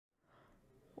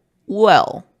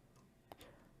Well,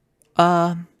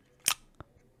 uh,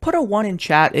 put a 1 in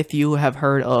chat if you have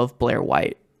heard of Blair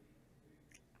White.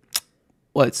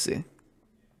 Let's see.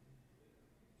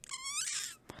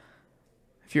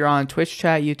 If you're on Twitch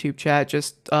chat, YouTube chat,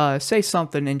 just say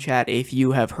something in chat if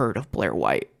you have heard of Blair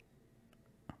White.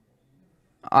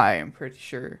 I am pretty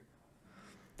sure.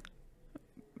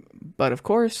 But of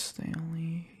course, they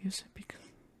only use it because...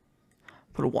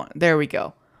 Put a 1. There we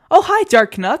go. Oh, hi,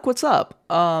 Dark Knuck. What's up?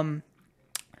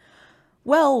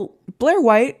 Well, Blair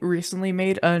White recently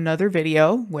made another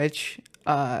video, which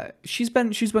she's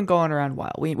been going around a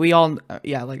while. We all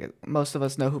like most of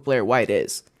us know who Blair White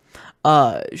is.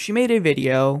 She made a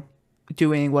video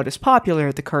doing what is popular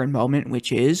at the current moment,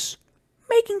 which is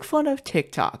making fun of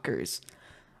TikTokers.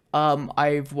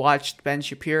 I've watched Ben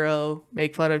Shapiro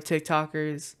make fun of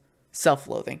TikTokers.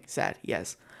 Self-loathing, sad,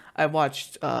 yes. I've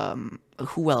watched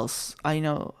who else? I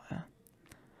know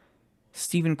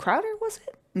Steven Crowder, was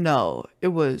it? No, it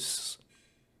was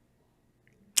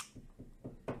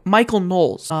Michael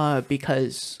Knowles,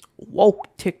 because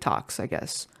woke TikToks, I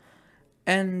guess.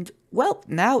 And, well,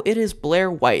 now it is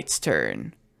Blair White's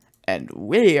turn. And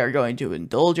we are going to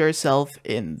indulge ourselves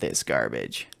in this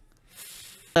garbage.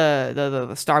 The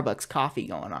Starbucks coffee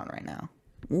going on right now.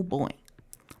 Oh, boy.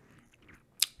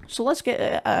 So let's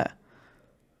get,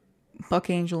 Buck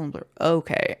Angel and Blair.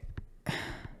 Okay.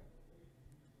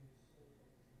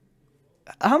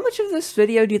 How much of this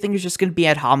video do you think is just going to be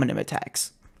ad hominem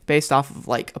attacks? Based off of,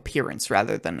 like, appearance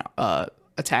rather than,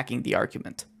 attacking the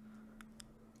argument?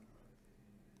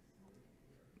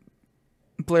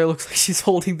 Blair looks like she's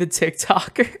holding the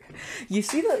TikToker. You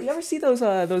ever see those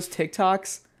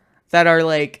TikToks that are,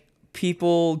 like,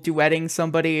 people duetting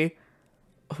somebody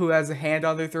who has a hand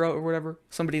on their throat or whatever?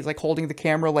 Somebody's, like, holding the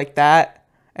camera like that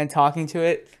and talking to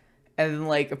it. And then,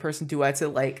 like, a person duets it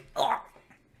like, oh!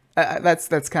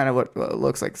 That's kind of what it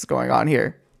looks like is going on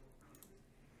here.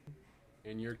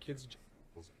 And your kids'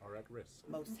 genitals are at risk.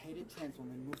 Most hated trans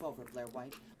woman, move over, Blair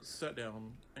White. Sit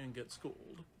down and get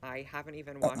schooled. I haven't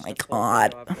even watched my a full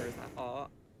God. video of hers at all.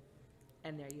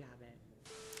 And there you have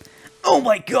it. Oh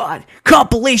my god!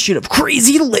 Compilation of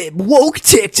crazy lib woke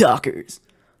TikTokers!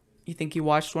 You think you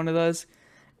watched one of those?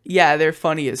 Yeah, they're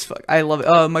funny as fuck. I love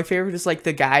it. My favorite is like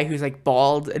the guy who's like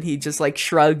bald and he just like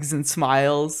shrugs and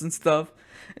smiles and stuff.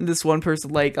 And this one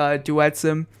person like duets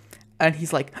him. And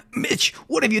he's like, Mitch,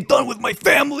 what have you done with my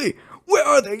family? Where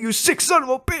are they, you sick son of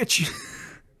a bitch?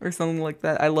 Or something like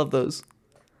that. I love those.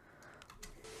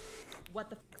 What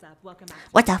the fuck's up? Welcome back to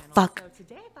What my the channel. fuck? So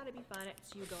today I thought it'd be fun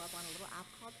to go up on a little app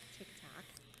called TikTok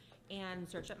and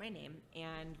search up my name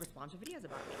and respond to videos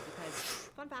about me. Because,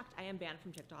 fun fact, I am banned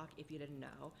from TikTok if you didn't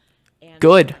know. And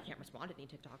Good. I can't respond to any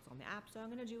TikToks on the app, so I'm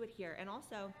going to do it here. And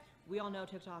also, we all know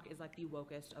TikTok is like the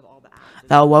wokest of all the apps.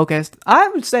 The wokest? I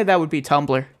would say that would be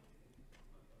Tumblr.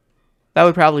 That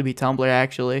would probably be Tumblr,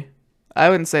 actually. I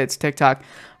wouldn't say it's TikTok.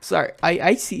 Sorry,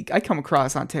 I come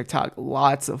across on TikTok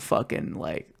lots of fucking,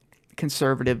 like,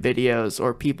 conservative videos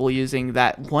or people using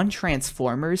that one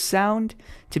Transformers sound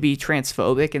to be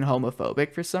transphobic and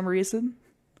homophobic for some reason.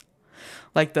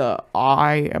 Like the,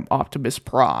 I am Optimus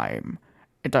Prime,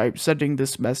 and I'm sending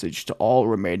this message to all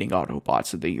remaining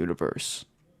Autobots in the universe.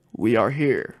 We are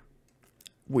here.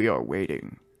 We are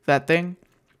waiting. That thing?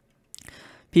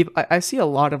 People, I see a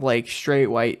lot of, like, straight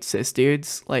white cis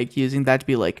dudes, like, using that to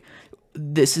be like,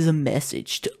 this is a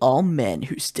message to all men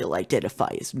who still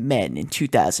identify as men in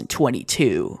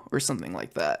 2022, or something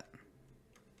like that.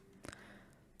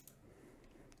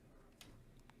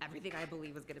 Everything I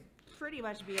believe is going to pretty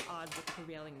much be at odds with the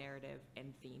prevailing narrative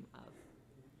and theme of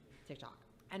TikTok.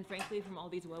 And frankly, from all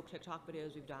these woke TikTok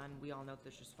videos we've done, we all know that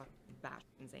there's just fucking bash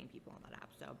insane people on that app,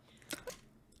 so...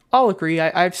 I'll agree.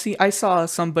 I saw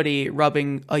somebody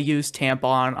rubbing a used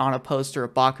tampon on a poster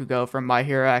of Bakugo from My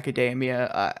Hero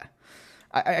Academia.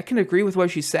 I can agree with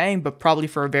what she's saying, but probably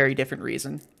for a very different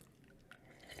reason.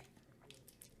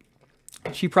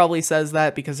 She probably says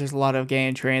that because there's a lot of gay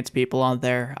and trans people on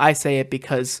there. I say it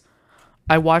because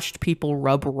I watched people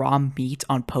rub raw meat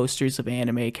on posters of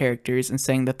anime characters and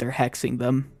saying that they're hexing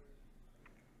them.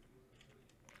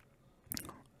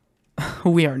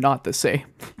 We are not the same.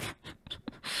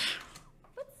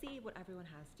 Let's see what everyone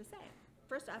has to say.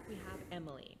 First up, we have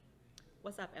Emily.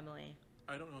 What's up, Emily?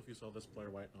 I don't know if you saw this Blair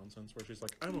White nonsense where she's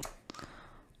like,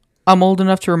 I'm old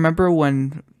enough to remember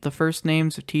when the first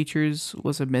names of teachers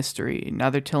was a mystery. Now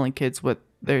they're telling kids what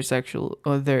their sexual,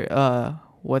 or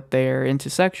what they're into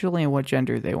sexually and what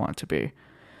gender they want to be.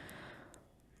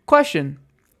 Question: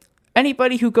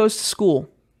 anybody who goes to school,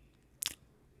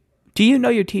 do you know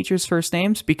your teacher's first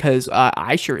names? Because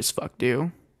I sure as fuck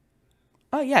do.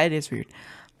 Oh yeah, it is weird.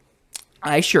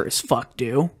 I sure as fuck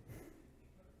do.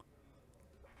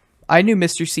 I knew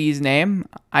Mr. C's name.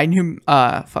 I knew,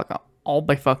 fuck, all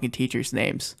my fucking teachers'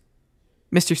 names.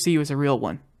 Mr. C was a real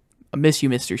one. I miss you,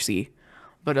 Mr. C.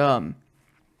 But,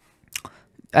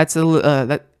 that's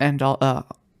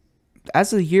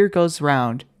as the year goes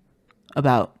round,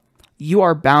 you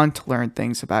are bound to learn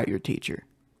things about your teacher.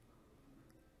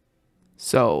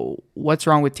 So, what's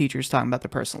wrong with teachers talking about their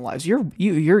personal lives?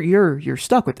 You're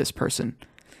stuck with this person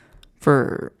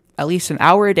for at least an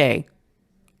hour a day,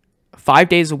 5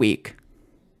 days a week.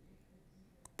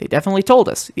 They definitely told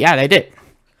us. Yeah, they did.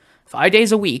 5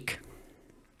 days a week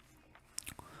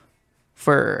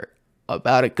for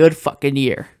about a good fucking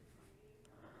year.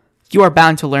 You are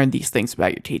bound to learn these things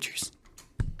about your teachers.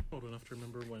 Old enough to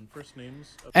remember when first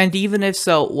names. And even if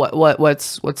so,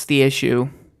 what's the issue?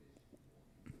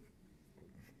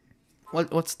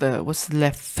 What's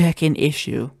the fucking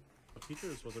issue?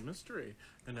 Teachers was a mystery,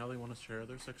 and now they want to share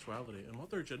their sexuality and what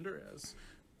their gender is.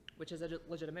 Which is a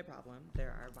legitimate problem. There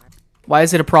are Why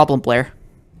is it a problem, Blair?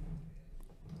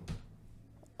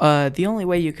 The only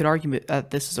way you could argue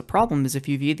that this is a problem is if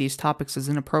you view these topics as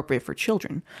inappropriate for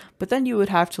children. But then you would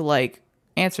have to, like,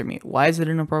 answer me. Why is it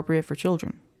inappropriate for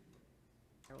children?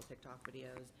 TikTok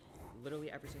videos,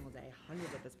 literally every single day,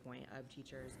 hundreds at this point, of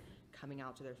teachers coming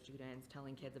out to their students,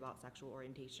 telling kids about sexual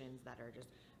orientations that are just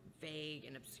vague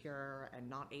and obscure and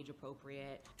not age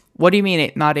appropriate. What do you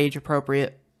mean not age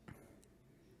appropriate?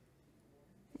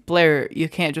 Blair, you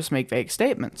can't just make vague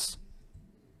statements.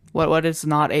 What is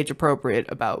not age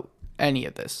appropriate about any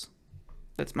of this?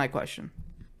 That's my question.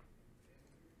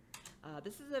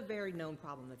 This is a very known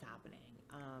problem that's happening.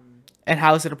 And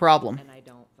how is it a problem? And I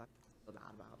don't feel bad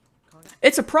about calling it.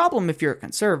 It's a problem if you're a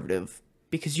conservative,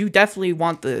 because you definitely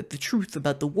want the truth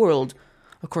about the world.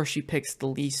 Of course, she picks the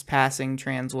least passing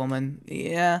trans woman.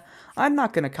 Yeah, I'm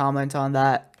not going to comment on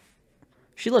that.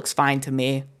 She looks fine to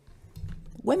me.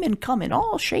 Women come in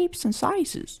all shapes and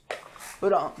sizes.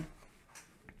 But,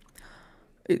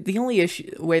 the only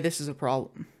way this is a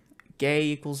problem, gay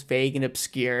equals vague and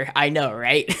obscure. I know,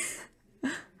 right?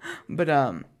 But,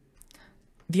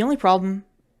 the only problem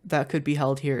that could be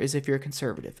held here is if you're a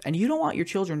conservative. And you don't want your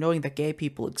children knowing that gay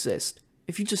people exist.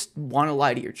 If you just want to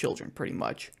lie to your children, pretty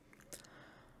much.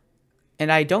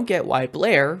 And I don't get why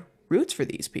Blair roots for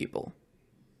these people.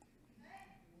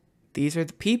 These are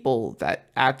the people that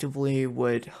actively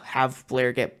would have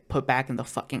Blair get put back in the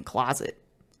fucking closet.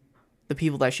 The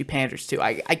people that she panders to.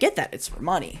 I get that it's for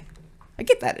money. I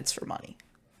get that it's for money.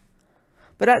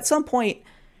 But at some point,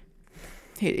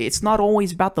 it's not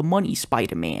always about the money,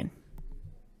 Spider-Man.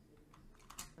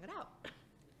 Check it out.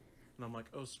 And I'm like,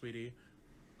 oh, sweetie,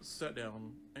 sit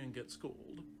down and get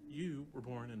schooled. You were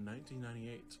born in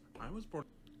 1998. I was born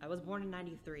in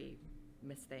 93,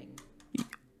 Miss Thing.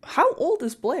 How old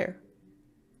is Blair?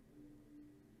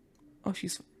 Oh,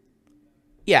 she's...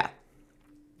 Yeah.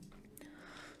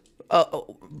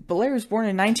 Blair was born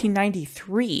in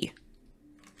 1993.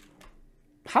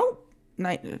 How?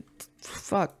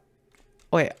 Fuck.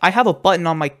 Wait, I have a button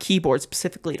on my keyboard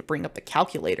specifically to bring up the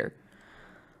calculator.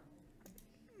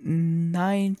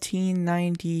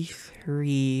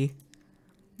 1993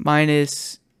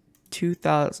 minus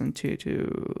 2002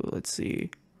 to, let's see.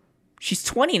 She's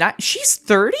 29. She's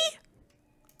 30?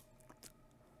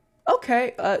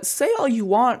 Okay, say all you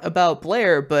want about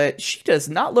Blair, but she does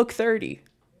not look 30.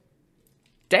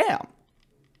 Damn.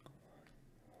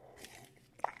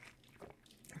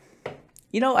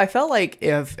 You know, I felt like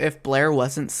if Blair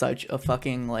wasn't such a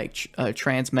fucking, like,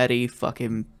 transmedi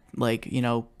fucking, like, you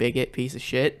know, bigot piece of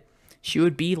shit, she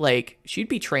would be, like, she would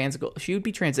be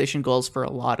transition goals for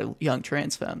a lot of young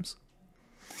trans femmes.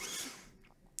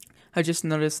 I just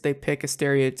noticed they pick a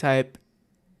stereotype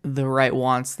the right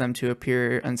wants them to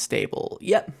appear unstable.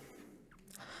 Yep.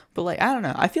 But, like, I don't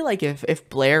know. I feel like if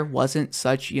Blair wasn't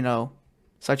such, you know,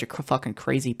 such a fucking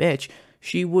crazy bitch,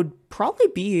 she would probably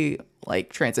be,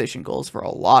 like, transition goals for a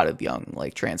lot of young,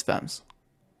 like, trans femmes.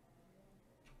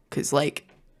 Because, like,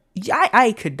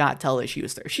 I could not tell that she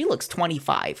was 30. She looks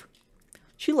 25.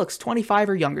 She looks 25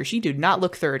 or younger. She did not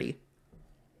look 30.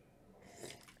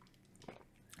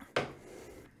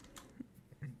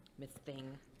 Miss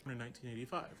Thing. in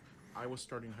 1985. I was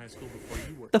starting high school before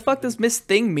you were. The fuck does Miss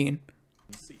Thing mean?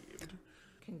 Conceived.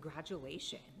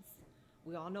 Congratulations.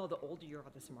 We all know the older you are,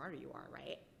 the smarter you are,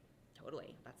 right?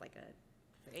 Totally. That's like a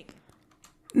thing.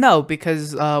 No,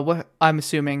 because what I'm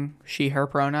assuming she, her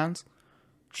pronouns.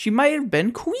 She might have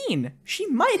been queen. She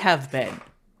might have been.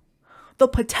 The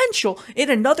potential in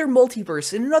another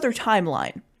multiverse, in another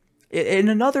timeline, in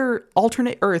another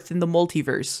alternate Earth in the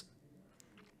multiverse.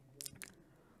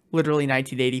 Literally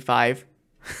 1985.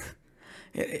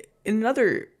 In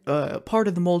another part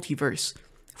of the multiverse,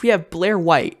 if we have Blair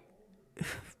White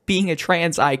being a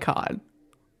trans icon,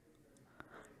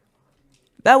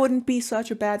 that wouldn't be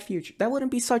such a bad future. That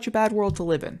wouldn't be such a bad world to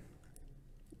live in.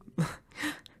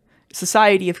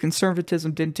 Society if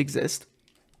conservatism didn't exist.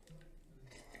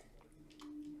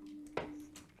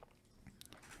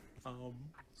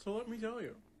 So let me tell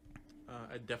you,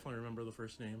 I definitely remember the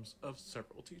first names of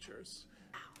several teachers.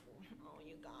 Oh,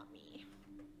 you got me.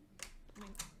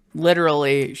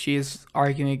 Literally, she's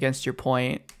arguing against your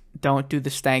point. Don't do the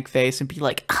stank face and be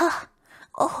like, ah,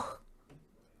 oh.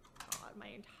 God, my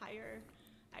entire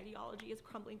ideology is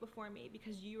crumbling before me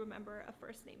because you remember a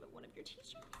first name of one of your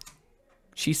teachers.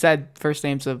 She said first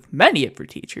names of many of her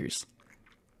teachers.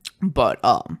 But,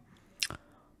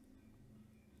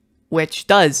 which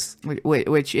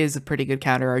is a pretty good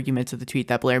counter argument to the tweet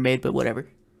that Blair made, but whatever.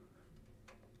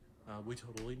 We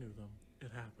totally knew them.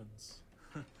 It happens.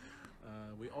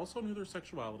 We also knew their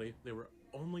sexuality. They were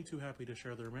only too happy to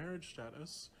share their marriage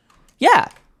status. Yeah.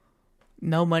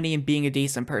 No money in being a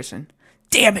decent person.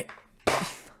 Damn it.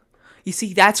 You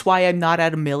see, that's why I'm not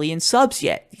at 1 million subs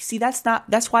yet. You see, that's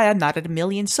why I'm not at 1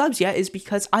 million subs yet, is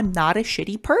because I'm not a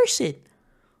shitty person.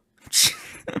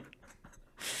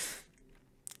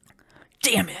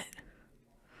 Damn it.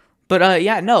 But,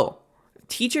 yeah, no.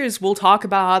 Teachers will talk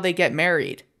about how they get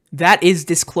married. That is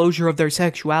disclosure of their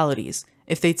sexualities.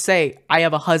 If they'd say, I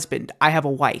have a husband, I have a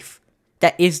wife,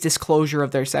 that is disclosure of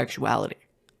their sexuality.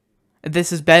 This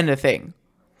has been a thing.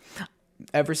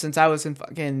 Ever since I was in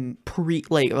fucking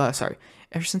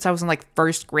ever since I was in, like,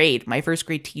 first grade, my first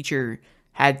grade teacher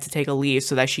had to take a leave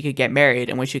so that she could get married,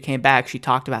 and when she came back, she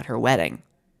talked about her wedding.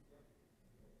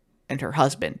 And her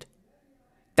husband.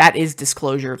 That is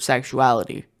disclosure of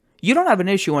sexuality. You don't have an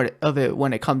issue of it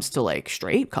when it comes to, like,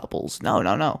 straight couples. No,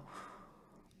 no, no.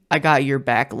 I got your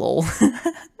back, lol.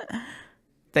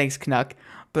 Thanks, Knuck.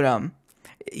 But,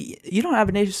 you don't have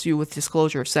an issue with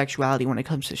disclosure of sexuality when it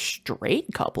comes to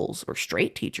straight couples or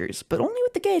straight teachers, but only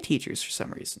with the gay teachers for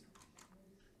some reason.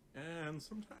 And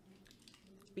sometimes...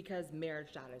 Because marriage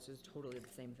status is totally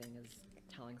the same thing as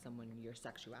telling someone your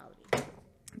sexuality.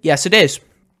 Yes, it is.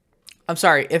 I'm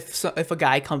sorry, if a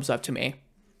guy comes up to me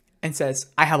and says,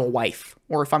 I have a wife,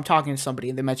 or if I'm talking to somebody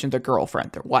and they mention their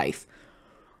girlfriend, their wife,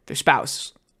 their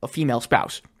spouse, a female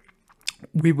spouse,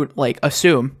 we would, like,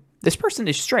 assume this person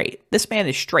is straight. This man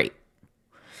is straight.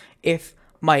 If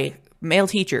my male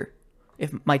teacher,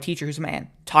 if my teacher who's a man,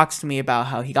 talks to me about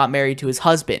how he got married to his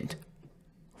husband,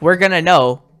 we're gonna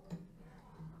know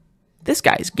this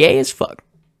guy's gay as fuck.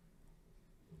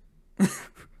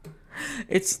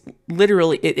 It's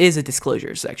literally, it is a disclosure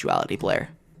of sexuality, Blair.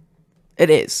 It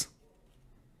is.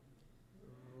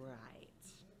 Right.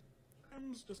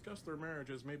 Sometimes discuss their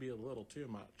marriages maybe a little too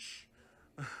much.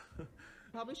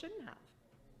 Probably shouldn't have.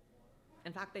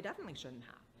 In fact, they definitely shouldn't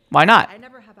have. Why not? I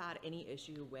never have had any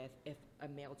issue with if a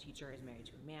male teacher is married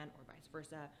to a man or vice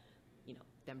versa. You know,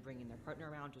 them bringing their partner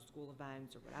around to school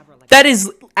events or whatever. Like that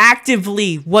is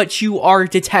actively what you are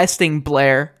detesting,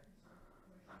 Blair.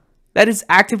 That is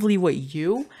actively what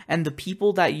you and the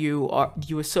people that you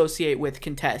associate with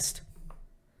contest.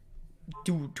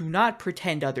 Do not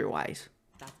pretend otherwise.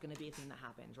 That's going to be a thing that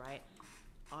happens, right?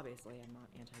 Obviously, I'm not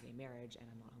anti-gay marriage and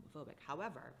I'm not homophobic.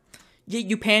 However,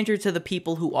 you pander to the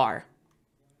people who are.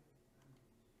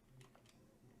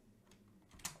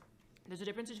 There's a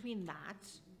difference between that,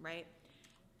 right,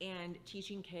 and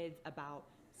teaching kids about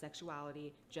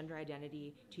sexuality, gender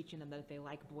identity, teaching them that if they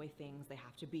like boy things, they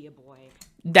have to be a boy.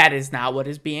 That is not what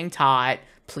is being taught.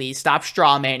 Please stop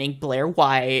strawmanning Blair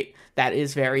White. That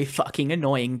is very fucking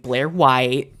annoying, Blair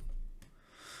White.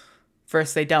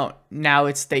 First they don't. Now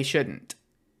it's they shouldn't.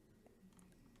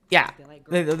 Yeah.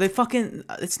 They fucking...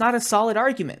 It's not a solid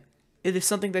argument. It is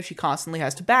something that she constantly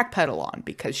has to backpedal on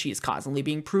because she is constantly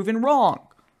being proven wrong.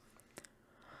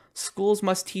 Schools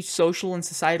must teach social and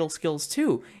societal skills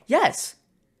too. Yes.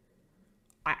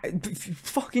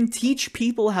 Fucking teach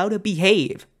people how to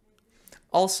behave.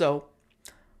 Also,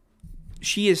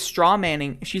 she is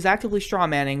strawmanning. She's actively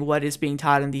strawmanning what is being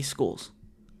taught in these schools.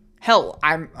 Hell,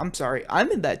 I'm sorry.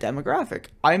 I'm in that demographic.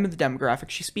 I'm in the demographic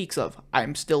she speaks of.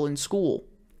 I'm still in school.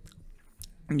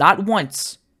 Not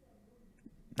once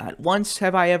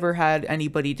have I ever had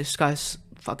anybody discuss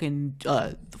fucking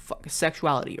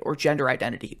sexuality or gender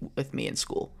identity with me in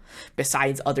school,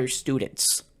 besides other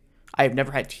students. I have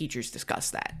never had teachers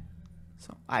discuss that.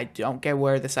 So I don't get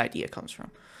where this idea comes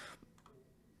from.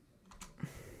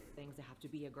 Things that have to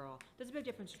be a girl. There's a big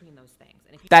difference between those things.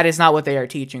 And if that is not what they are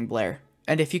teaching, Blair.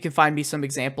 And if you can find me some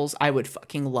examples, I would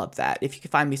fucking love that. If you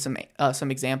can find me some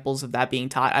examples of that being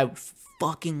taught, I would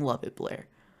fucking love it, Blair.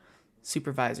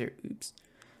 supervisor. Oops.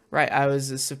 Right, I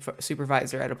was a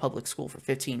supervisor at a public school for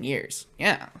 15 years.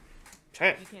 Yeah.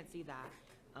 Shit. You can't see that.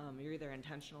 You're either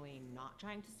intentionally not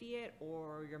trying to see it,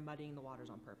 or you're muddying the waters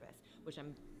on purpose, which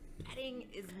I'm betting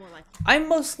is more like. I'm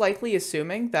most likely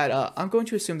assuming that, I'm going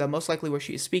to assume that most likely what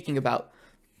she is speaking about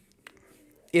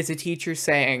is a teacher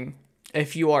saying,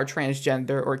 if you are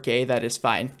transgender or gay, that is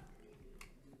fine.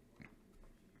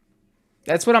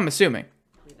 That's what I'm assuming.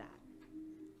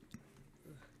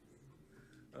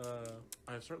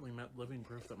 I've certainly met living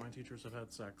proof that my teachers have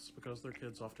had sex because their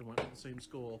kids often went to the same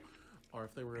school, or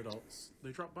if they were adults,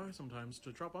 they dropped by sometimes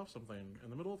to drop off something in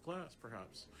the middle of class,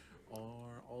 perhaps.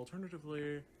 Or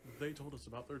alternatively, they told us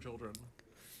about their children.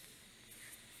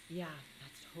 Yeah,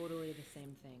 that's totally the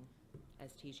same thing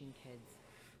as teaching kids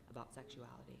about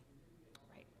sexuality.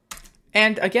 Right.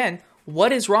 And again,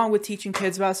 what is wrong with teaching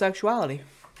kids about sexuality?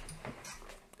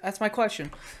 That's my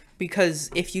question. Because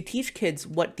if you teach kids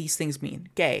what these things mean,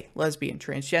 gay, lesbian,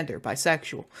 transgender,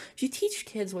 bisexual, if you teach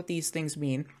kids what these things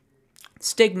mean,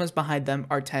 stigmas behind them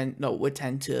would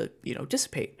tend to,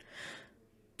 dissipate.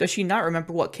 Does she not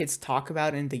remember what kids talk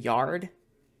about in the yard?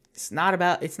 It's not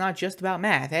just about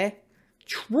math, eh?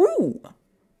 True.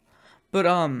 But,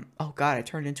 oh god, I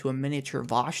turned into a miniature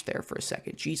Vosh there for a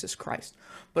second. Jesus Christ.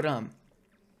 But,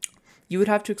 you would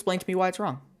have to explain to me why it's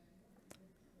wrong.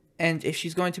 And if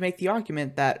she's going to make the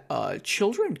argument that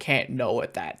children can't know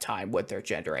at that time what their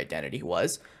gender identity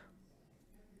was,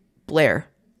 Blair,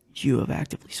 you have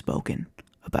actively spoken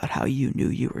about how you knew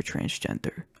you were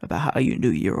transgender, about how you knew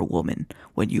you were a woman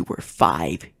when you were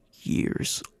 5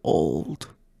 years old.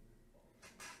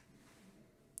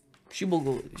 She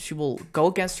will go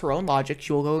against her own logic.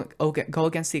 She will go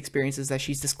against the experiences that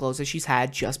she's disclosed that she's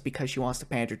had just because she wants to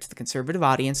pander to the conservative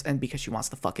audience and because she wants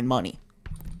the fucking money.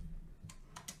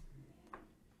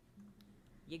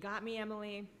 You got me,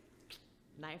 Emily.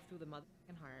 Knife through the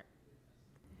motherfucking heart.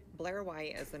 Blair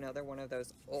White is another one of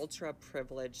those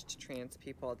ultra-privileged trans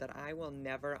people that I will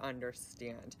never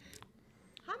understand.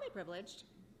 How am I privileged?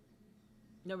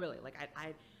 No, really. Like,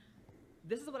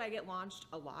 this is what I get launched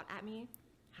a lot at me.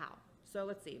 How? So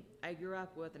let's see. I grew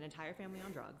up with an entire family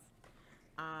on drugs.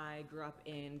 I grew up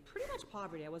in pretty much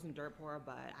poverty. I wasn't dirt poor,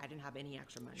 but I didn't have any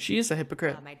extra money. She is a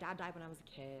hypocrite. My dad died when I was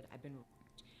a kid.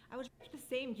 I was the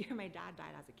same year my dad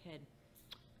died as a kid.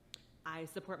 I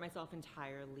support myself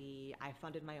entirely. I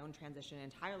funded my own transition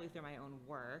entirely through my own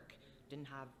work. Didn't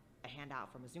have a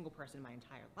handout from a single person my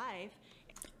entire life.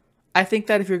 I think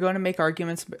that if you're going to make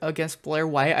arguments against Blair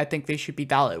White, I think they should be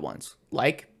valid ones.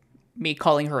 Like me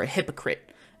calling her a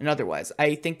hypocrite and otherwise.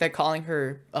 I think that calling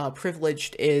her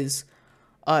privileged is,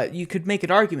 you could make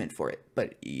an argument for it,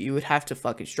 but you would have to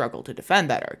fucking struggle to defend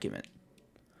that argument.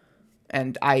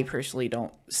 And I personally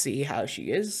don't see how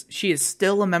she is. She is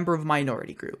still a member of a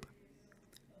minority group.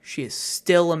 She is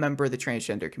still a member of the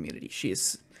transgender community. She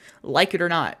is, like it or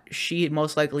not, she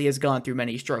most likely has gone through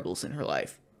many struggles in her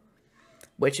life.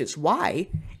 Which is why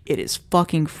it is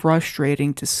fucking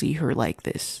frustrating to see her like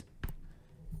this.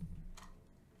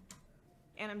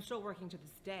 And I'm still working to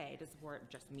this day to support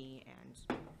just me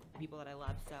and people that I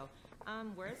love. So,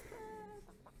 where's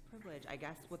the privilege? I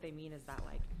guess what they mean is that,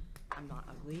 like, I'm not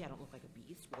ugly, I don't look like a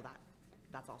beast. Well,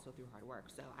 that's also through hard work,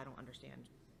 so I don't understand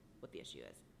what the issue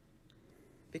is.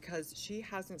 Because she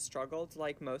hasn't struggled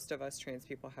like most of us trans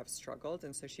people have struggled,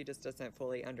 and so she just doesn't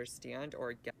fully understand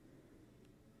or get.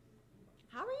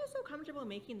 How are you so comfortable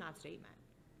making that statement?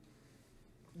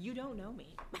 You don't know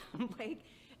me. Like,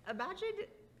 imagine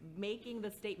making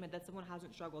the statement that someone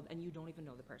hasn't struggled and you don't even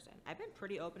know the person. I've been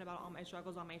pretty open about all my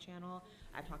struggles on my channel.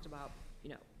 I've talked about,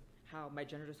 how my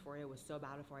gender dysphoria was so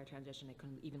bad before I transitioned I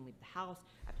couldn't even leave the house.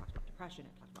 I've talked about depression.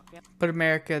 I've talked about family. But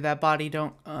America,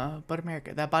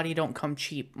 that body don't come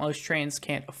cheap. Most trans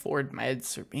can't afford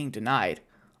meds or being denied.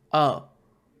 Oh,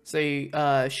 so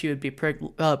she would be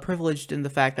privileged in the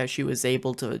fact that she was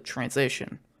able to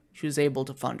transition. She was able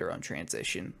to fund her own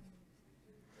transition.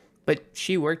 But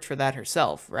she worked for that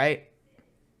herself, right?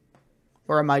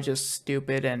 Or am I just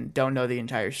stupid and don't know the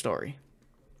entire story?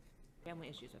 Family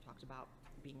issues I've talked about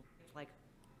being like,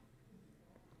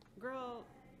 girl.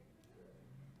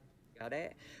 Got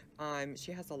it.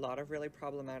 She has a lot of really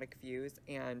problematic views,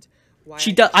 and why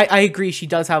She does. I agree. She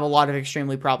does have a lot of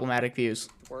extremely problematic views.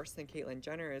 Worse than Caitlyn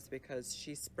Jenner is because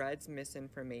she spreads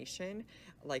misinformation,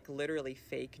 like literally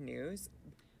fake news.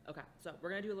 Okay, so we're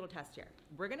gonna do a little test here.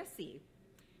 We're gonna see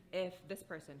if this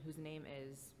person, whose name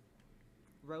is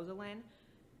Rosalind,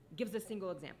 gives a single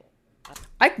example.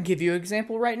 I can give you an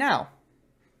example right now.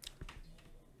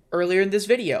 Earlier in this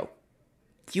video,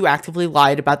 you actively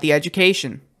lied about the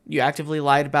education. You actively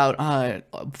lied about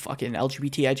fucking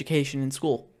LGBT education in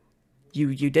school.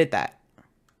 You did that.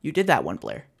 You did that one,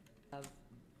 Blair. Of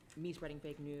me spreading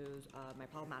fake news, my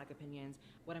problematic opinions,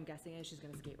 what I'm guessing is she's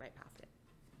going to skate right past it.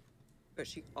 But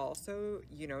she also,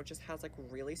 you know, just has like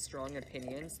really strong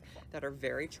opinions that are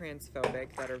very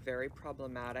transphobic, that are very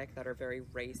problematic, that are very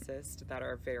racist, that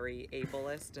are very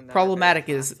ableist, and that Problematic are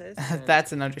very is classist, and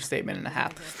that's an understatement and a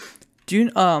half. Do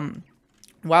you,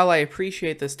 while I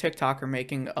appreciate this TikToker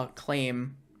making a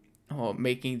claim,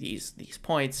 making these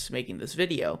points, making this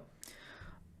video,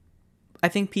 I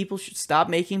think people should stop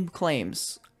making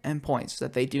claims and points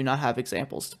that they do not have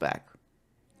examples to back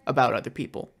about other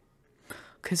people.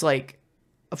 Because, like,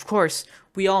 of course,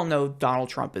 we all know Donald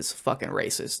Trump is fucking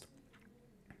racist.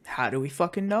 How do we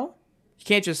fucking know? You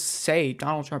can't just say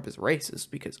Donald Trump is racist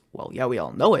because, well, yeah, we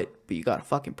all know it, but you gotta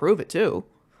fucking prove it too.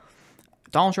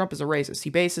 Donald Trump is a racist. He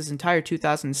based his entire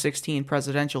 2016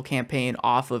 presidential campaign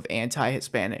off of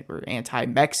anti-Hispanic or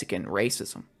anti-Mexican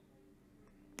racism.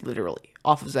 Literally.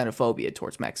 Off of xenophobia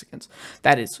towards Mexicans.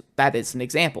 That is an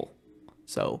example.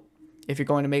 So, if you're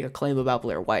going to make a claim about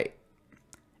Blair White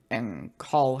and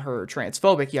call her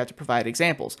transphobic, you have to provide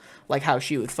examples. Like how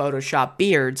she would Photoshop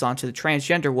beards onto the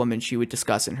transgender woman she would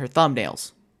discuss in her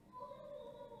thumbnails.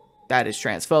 That is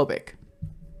transphobic.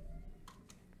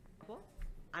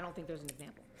 I don't think there's an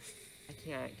example. I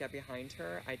can't get behind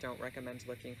her. I don't recommend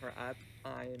looking her up.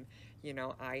 You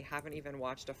know, I haven't even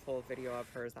watched a full video of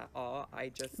hers at all. I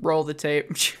just Roll the tape.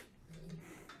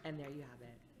 And there you have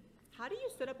it. How do you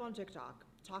sit up on TikTok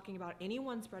talking about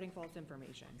anyone spreading false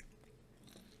information?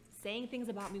 Saying things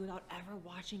about me without ever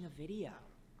watching a video?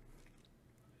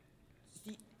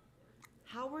 See,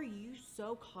 how are you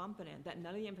so confident that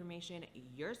none of the information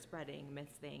you're spreading, Miss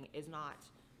Thing, is not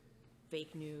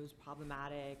fake news,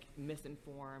 problematic,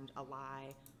 misinformed, a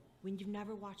lie, when you've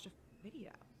never watched a video?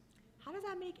 How does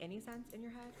that make any sense in your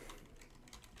head?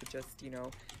 just, you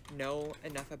know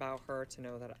enough about her to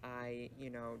know that I,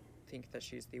 think that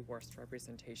she's the worst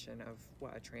representation of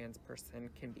what a trans person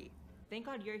can be. Thank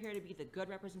God you're here to be the good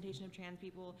representation of trans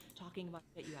people, talking about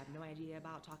that you have no idea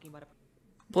about, talking about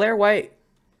Blair White,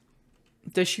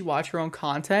 does she watch her own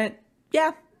content?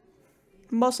 Yeah,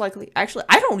 most likely. Actually,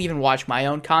 I don't even watch my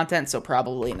own content, so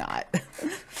probably not.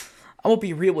 I will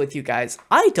be real with you guys.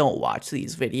 I don't watch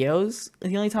these videos.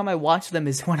 The only time I watch them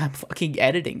is when I'm fucking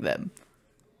editing them.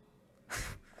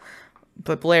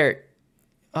 But Blair...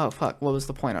 Oh, fuck. What was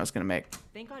the point I was going to make?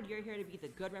 Thank God you're here to be the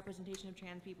good representation of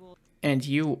trans people. And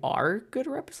you are good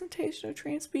representation of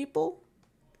trans people?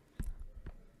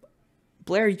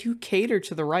 Blair, you cater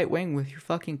to the right wing with your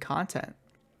fucking content.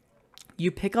 You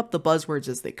pick up the buzzwords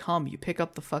as they come. You pick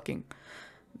up the fucking...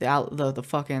 The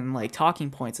fucking, like,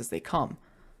 talking points as they come.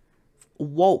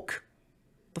 Woke.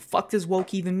 The fuck does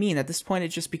woke even mean? At this point, it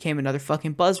just became another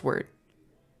fucking buzzword.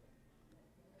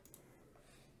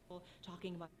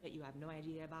 Talking about that you have no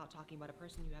idea about, talking about a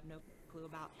person you have no clue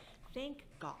about. Thank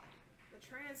God. The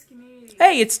trans community.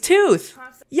 Hey, it's Tooth.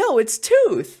 Yo, it's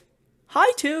Tooth.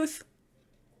 Hi, Tooth.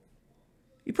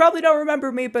 You probably don't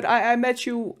remember me, but I met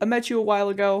you a while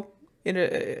ago in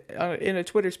a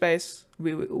Twitter space.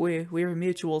 We were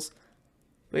mutuals.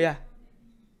 But yeah.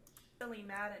 Really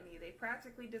mad at me. They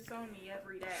practically disown me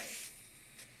every day.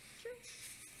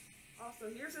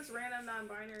 Also, here's this random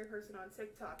non-binary person on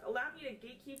TikTok. Allow me to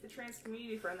gatekeep the trans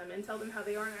community from them and tell them how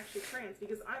they aren't actually trans,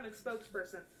 because I'm a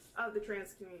spokesperson of the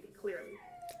trans community, clearly.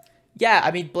 Yeah,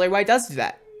 I mean, Blair White does do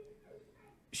that.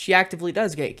 She actively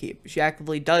does gatekeep. She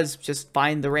actively does just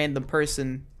find the random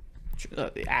person,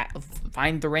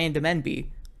 find the random NB,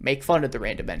 make fun of the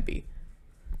random NB.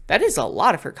 That is a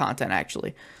lot of her content,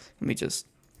 actually. Let me just...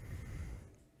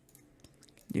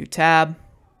 New tab.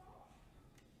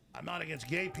 I'm not against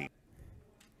gay people.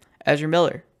 Ezra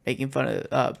Miller making fun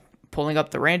of pulling up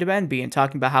the random NB and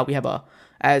talking about how we have a,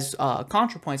 as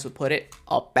ContraPoints would put it,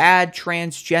 a bad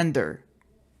transgender.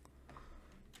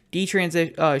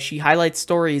 She highlights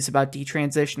stories about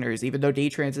detransitioners, even though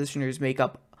detransitioners make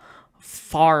up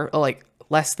far, like,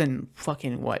 less than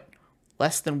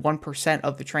 1%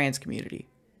 of the trans community.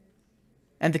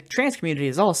 And the trans community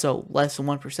is also less than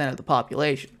 1% of the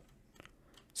population.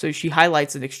 So she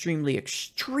highlights an extremely,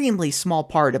 extremely small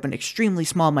part of an extremely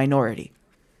small minority.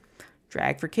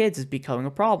 Drag for kids is becoming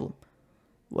a problem.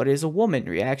 What is a woman?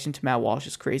 Reaction to Matt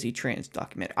Walsh's crazy trans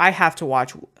documentary. I have to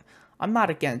watch... I'm not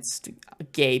against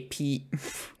gay Pete.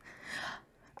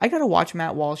 I gotta watch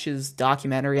Matt Walsh's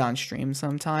documentary on stream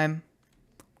sometime.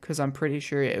 Because I'm pretty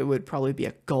sure it would probably be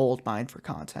a gold mine for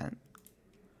content.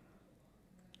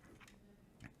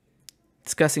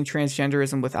 Discussing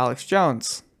transgenderism with Alex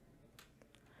Jones.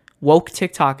 Woke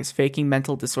TikTok is faking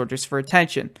mental disorders for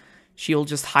attention. she'll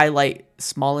just highlight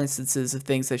small instances of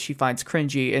things that she finds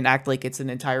cringy and act like it's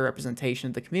an entire representation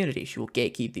of the community. She will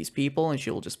gatekeep these people, and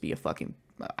she'll just be a fucking,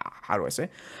 how do I say?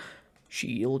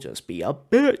 She'll just be a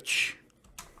bitch.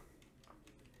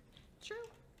 True.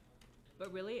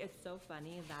 But really, it's so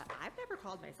funny that I've never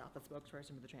called myself a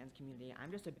spokesperson for the trans community. I'm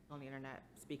just a bitch on the internet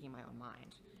speaking my own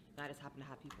mind. And I just happen to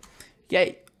have people.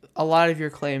 Yeah, a lot of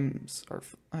your claims are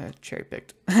cherry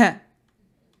picked.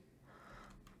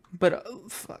 But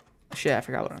fuck, shit, I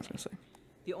forgot what I was gonna say.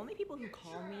 The only people who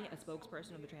call me a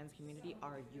spokesperson of the trans community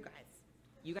are you guys.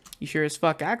 You sure as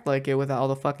fuck act like it with all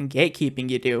the fucking gatekeeping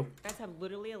you do. You guys have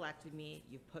literally elected me.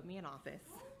 You've put me in office.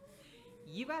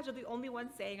 You guys are the only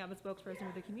ones saying I'm a spokesperson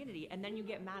of the community, and then you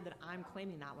get mad that I'm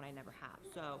claiming that when I never have.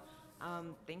 So,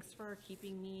 thanks for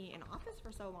keeping me in office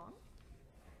for so long.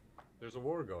 There's a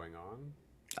war going on.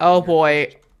 Oh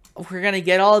boy, we're gonna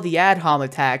get all the ad hom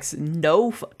attacks.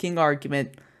 No fucking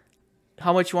argument.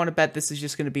 How much you want to bet this is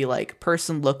just gonna be like,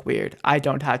 person look weird. I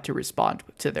don't have to respond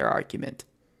to their argument.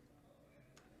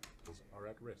 Are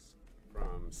at risk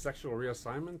from sexual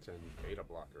reassignment and beta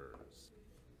blockers.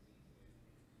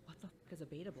 What the fuck is a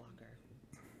beta blocker?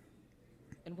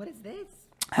 And what is this?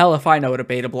 Hell if I know what a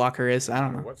beta blocker is. I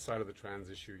don't know. What side of the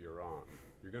trans issue you're on,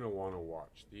 you're gonna want to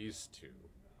watch these two,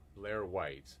 Blare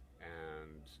White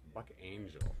and Buck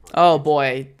Angel. Oh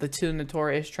boy, the two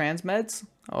notorious trans meds?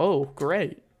 Oh,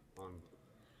 great.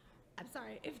 I'm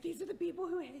sorry, if these are the people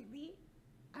who hate me,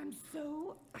 I'm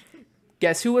so...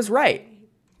 Guess who was right?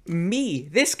 Me.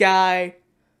 This guy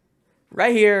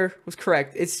right here was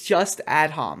correct. It's just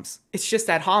ad homs. It's just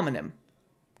ad hominem.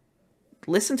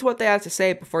 Listen to what they have to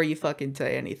say before you fucking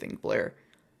say anything, Blair.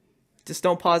 Just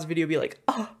don't pause the video and be like,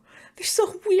 oh, they're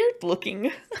so weird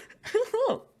looking.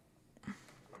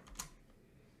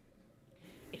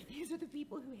 If these are the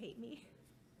people who hate me,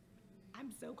 I'm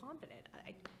so confident.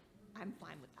 I'm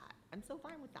fine with that. I'm so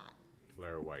fine with that.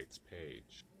 Blare White's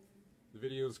page. The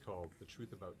video is called The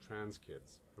Truth About Trans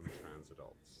Kids from Trans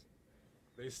Adults.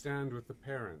 They stand with the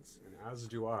parents, and as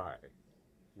do I,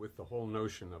 with the whole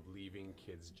notion of leaving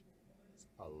kids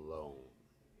alone.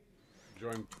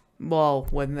 Join. Well,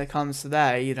 when it comes to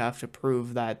that, you'd have to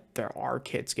prove that there are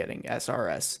kids getting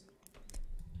SRS.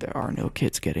 There are no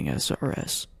kids getting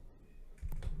SRS.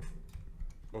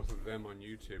 Both of them on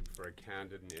YouTube for a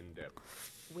candid and in-depth.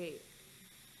 Wait.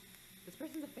 This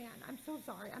person's a fan. I'm so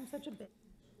sorry. I'm such a bitch.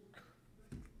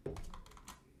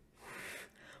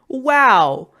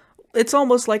 Wow. It's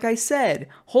almost like I said.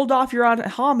 Hold off your ad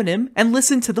hominem and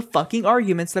listen to the fucking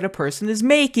arguments that a person is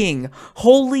making.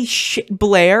 Holy shit,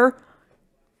 Blair.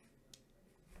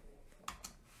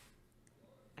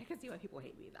 I can see why people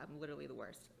hate me. I'm literally the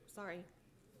worst. Sorry.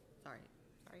 Sorry.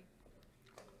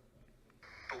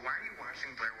 But why are you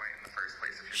watching Blair White in the first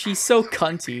place? She's so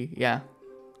cunty, yeah.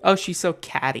 Oh, she's so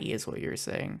catty is what you're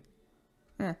saying.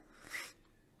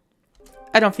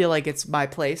 I don't feel like it's my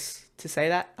place to say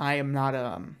that. I am not,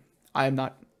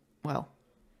 well.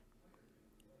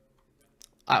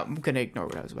 I'm gonna ignore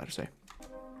what I was about to say.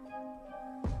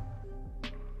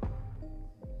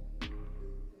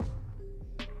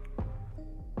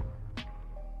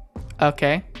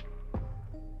 Okay.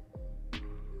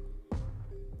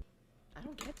 I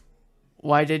don't get.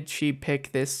 Why did she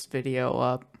pick this video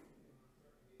up?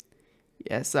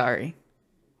 Yeah, sorry.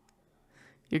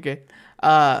 You're good.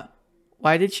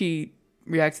 Why did she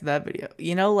react to that video?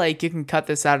 You know, like, you can cut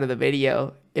this out of the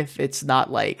video if it's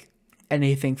not, like,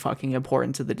 anything fucking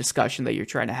important to the discussion that you're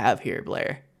trying to have here,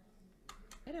 Blair.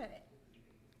 I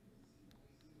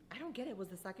don't get it. Was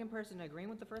the second person agreeing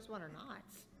with the first one or not?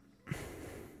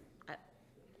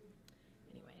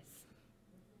 Anyways.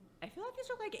 I feel like these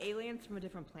are like aliens from a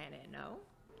different planet, no?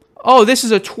 Oh, this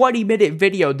is a 20-minute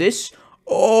video.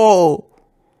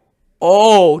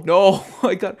 Oh, no.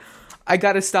 I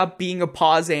gotta stop being a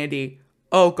pause, Andy.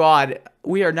 Oh, God.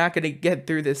 We are not gonna get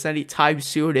through this anytime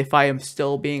soon if I am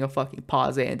still being a fucking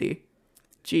pause, Andy.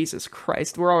 Jesus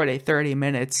Christ. We're already 30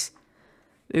 minutes.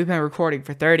 We've been recording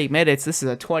for 30 minutes. This is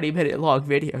a 20-minute long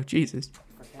video. Jesus.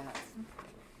 For cats.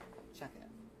 Check it.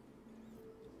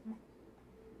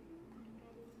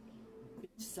 Bitch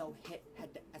so hit,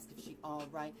 had to ask if she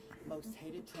alright. Most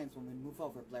hated trans woman, move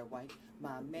over, Blair White.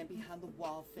 My man behind the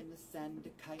wall, finna send a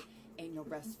kite. Ain't no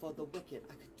rest for the wicked,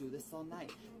 I could do this all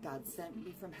night. God sent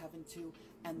me from heaven to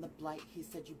end the blight. He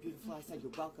said you beautiful, I said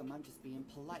you're welcome, I'm just being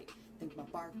polite. Think my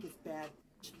bark is bad,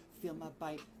 feel my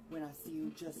bite. When I see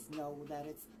you, just know that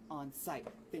it's on sight.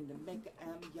 Finna make a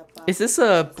your body. Is this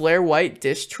a Blair White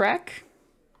diss track?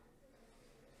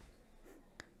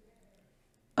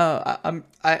 I'm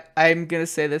gonna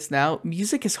say this now.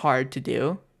 Music is hard to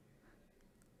do.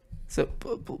 So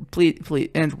please,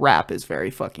 and rap is very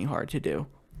fucking hard to do.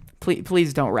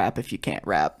 Please don't rap if you can't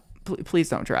rap. Please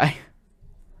don't try.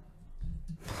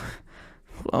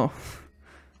 Oh,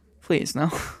 please no.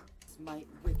 My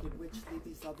wicked witch leave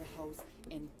these other hoes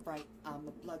in fright. I'm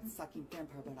a blood-sucking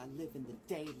vampire, but I live in the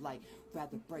daylight.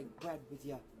 Rather break bread with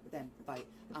ya than fight.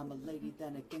 I'm a lady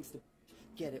than a gangster.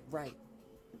 Get it right.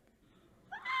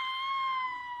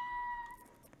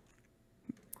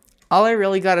 All I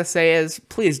really gotta say is,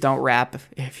 please don't rap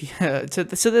if you to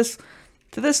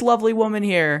this lovely woman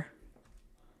here.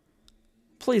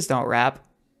 Please don't rap.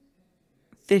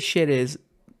 This shit is,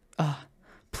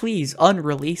 please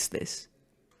unrelease this.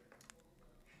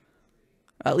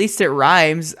 At least it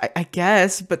rhymes, I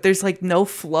guess, but there's like no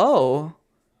flow.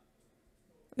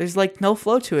 There's like no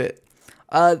flow to it.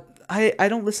 I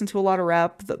don't listen to a lot of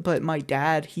rap, but my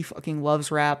dad, he fucking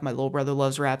loves rap. My little brother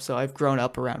loves rap, so I've grown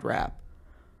up around rap.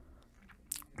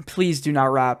 Please do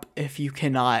not rap if you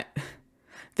cannot.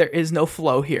 There is no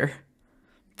flow here.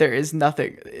 There is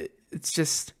nothing. It's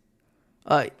just,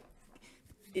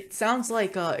 it sounds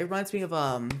like, it reminds me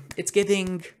of, it's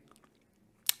giving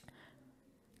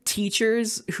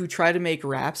teachers who try to make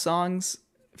rap songs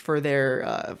for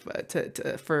their,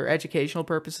 for educational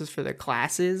purposes for their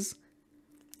classes,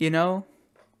 you know?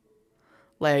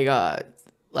 Like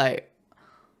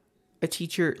a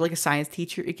teacher, like a science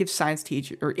teacher, it gives science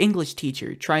teacher or English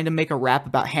teacher trying to make a rap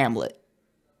about Hamlet.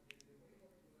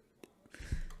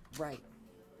 Right.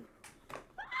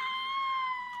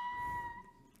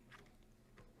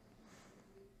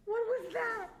 What was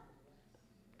that?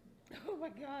 Oh my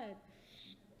god.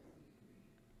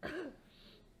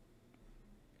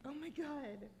 Oh my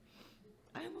god.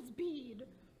 I almost beat.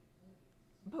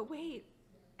 But wait,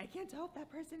 I can't tell if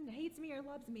that person hates me or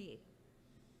loves me.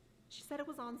 She said it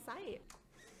was on site.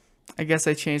 I guess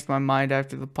I changed my mind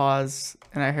after the pause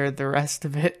and I heard the rest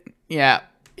of it. Yeah.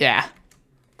 I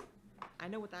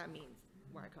know what that means,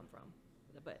 where I come from.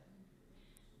 But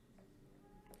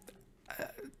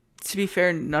to be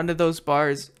fair, none of those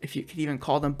bars, if you could even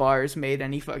call them bars, made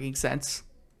any fucking sense.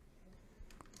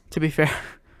 To be fair.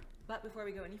 But before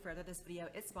we go any further, this video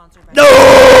is sponsored by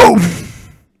No!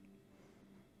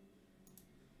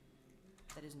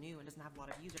 That is new and doesn't have a lot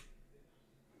of users.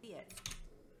 See it.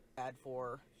 Bad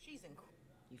for. She's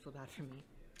You feel bad for me?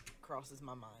 crosses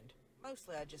my mind.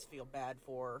 Mostly I just feel bad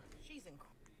for. She's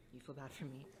You feel bad for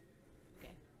me?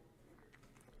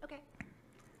 Okay.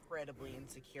 incredibly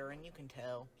insecure, and you can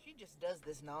tell. She just does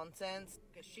this nonsense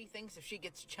because she thinks if she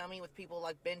gets chummy with people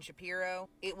like Ben Shapiro,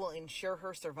 it will ensure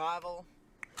her survival.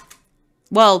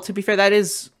 Well, to be fair, that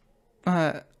is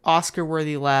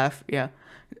Oscar-worthy laugh. Yeah.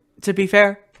 To be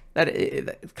fair,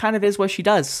 that kind of is what she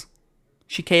does.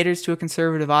 She caters to a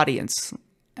conservative audience.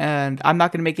 And I'm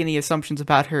not going to make any assumptions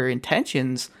about her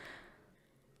intentions,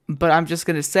 but I'm just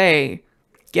going to say,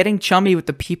 getting chummy with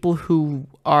the people who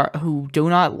do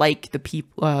not like the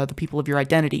people of your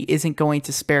identity isn't going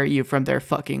to spare you from their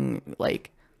fucking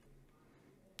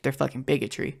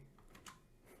bigotry.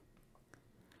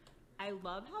 I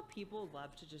love how people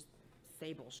love to just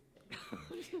say bullshit.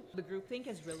 The groupthink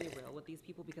is really real with these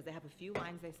people because they have a few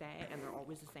lines they say and they're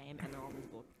always the same and they're always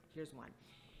bullshit. Here's one.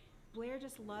 Blair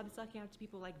just loves sucking up to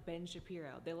people like Ben Shapiro.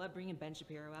 They love bringing Ben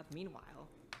Shapiro up. Meanwhile,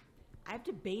 I've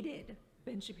debated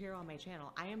Ben Shapiro on my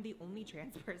channel. I am the only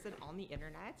trans person on the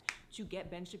internet to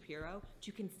get Ben Shapiro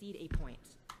to concede a point.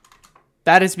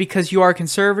 That is because you are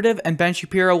conservative, and Ben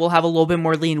Shapiro will have a little bit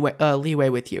more leeway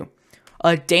with you.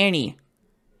 Danny,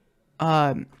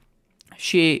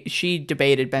 she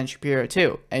debated Ben Shapiro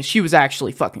too, and she was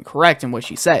actually fucking correct in what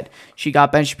she said. She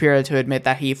got Ben Shapiro to admit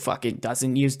that he fucking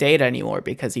doesn't use data anymore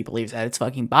because he believes that it's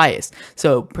fucking biased.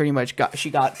 So pretty much she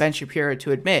got Ben Shapiro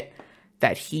to admit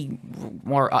that he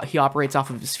operates off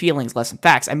of his feelings less than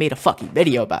facts. I made a fucking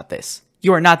video about this.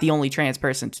 You are not the only trans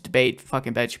person to debate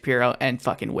fucking Ben Shapiro and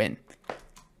fucking win.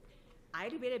 I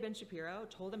debated Ben Shapiro,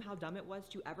 told him how dumb it was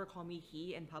to ever call me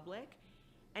he in public,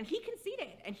 and he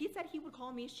conceded, and he said he would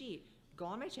call me she. Go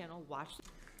on my channel, watch.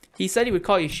 He said he would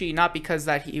call you she, not because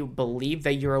that he believed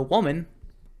that you're a woman,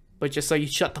 but just so you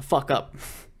shut the fuck up.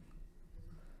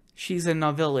 She's a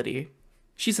novelty.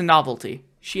 She's a novelty.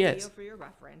 She is. For your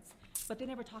reference. But they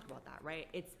never talk about that, right?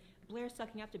 It's Blair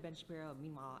sucking up to Ben Shapiro.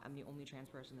 Meanwhile, I'm the only trans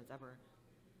person that's ever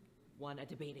won a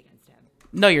debate against him.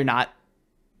 No, you're not.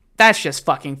 That's just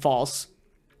fucking false.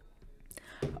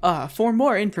 For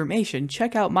more information,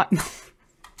 check out my...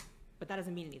 But that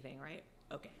doesn't mean anything, right?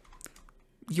 Okay.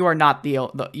 You are not the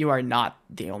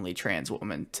only trans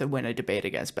woman to win a debate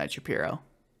against Ben Shapiro.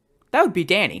 That would be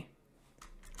Danny.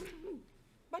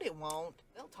 But it won't.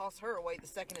 They'll toss her away the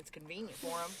second it's convenient for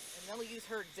them, and they'll use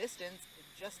her existence to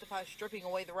justify stripping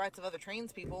away the rights of other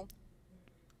trans people.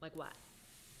 Like what?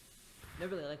 No,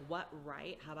 really, like what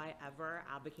right have I ever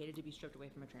advocated to be stripped away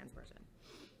from a trans person?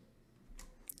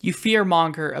 You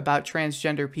fearmonger about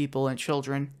transgender people and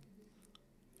children.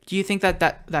 Do you think that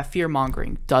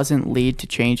fearmongering doesn't lead to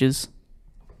changes?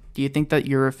 Do you think that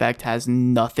your effect has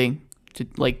nothing to,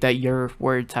 like, that your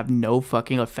words have no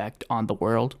fucking effect on the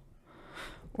world?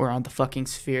 Or on the fucking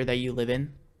sphere that you live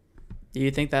in? Do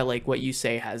you think that, like, what you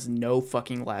say has no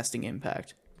fucking lasting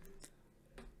impact?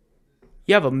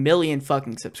 You have 1 million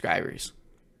fucking subscribers.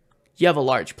 You have a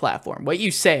large platform. What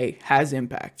you say has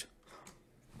impact.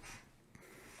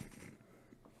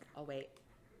 Oh, wait.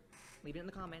 Leave it in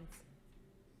the comments.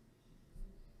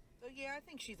 So yeah, I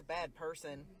think she's a bad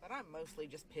person, but I mostly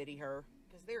just pity her,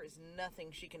 because there is nothing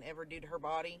she can ever do to her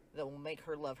body that will make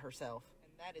her love herself.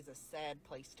 And that is a sad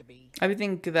place to be. I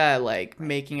think that, like,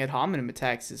 making it homonym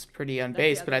attacks is pretty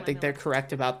unbased, but I think they're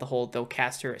correct about the whole they'll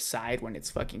cast her aside when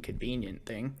it's fucking convenient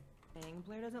thing.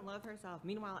 Blair doesn't love herself.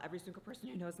 Meanwhile, every single person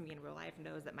who knows me in real life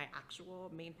knows that my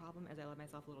actual main problem is I love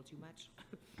myself a little too much.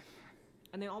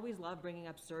 And they always love bringing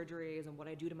up surgeries and what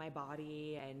I do to my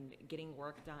body and getting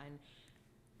work done.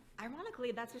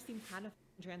 Ironically, that just seems kind of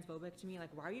transphobic to me. Like,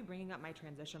 why are you bringing up my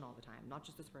transition all the time? Not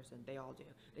just this person. They all do.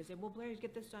 They say, well, Blair's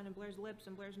get this done, and Blair's lips,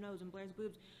 and Blair's nose, and Blair's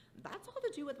boobs. That's all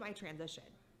to do with my transition.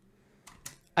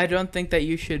 I don't think that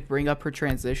you should bring up her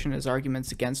transition as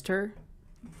arguments against her,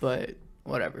 but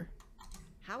whatever.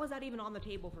 How is that even on the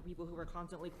table for people who are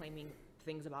constantly claiming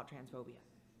things about transphobia?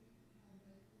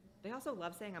 They also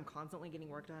love saying I'm constantly getting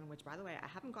work done, which, by the way, I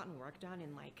haven't gotten work done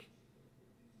in, like,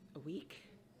 a week.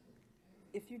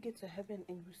 If you get to heaven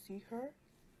and you see her,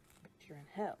 you're in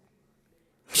hell.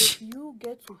 If you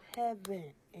get to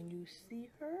heaven and you see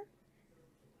her,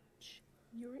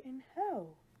 you're in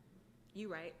hell.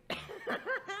 You right. I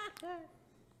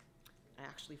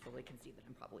actually fully concede that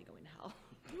I'm probably going to hell.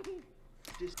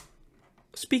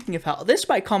 Speaking of hell, this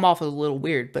might come off as a little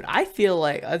weird, but I feel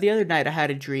like the other night I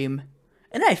had a dream,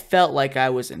 and I felt like I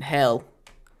was in hell.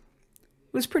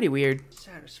 It was pretty weird.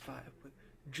 Satisfied with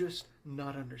just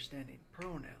not understanding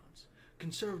pronouns.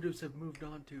 Conservatives have moved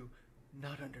on to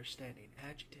not understanding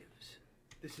adjectives.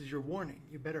 This is your warning.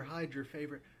 You better hide your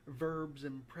favorite verbs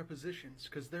and prepositions,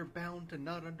 because they're bound to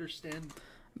not understand.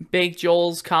 Big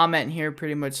Joel's comment here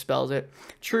pretty much spells it.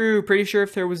 True, pretty sure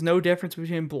if there was no difference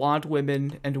between blonde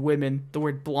women and women, the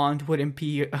word blonde wouldn't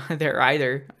be there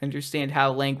either. Understand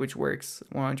how language works.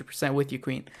 100% with you,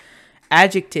 Queen.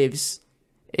 Adjectives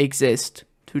exist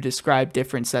to describe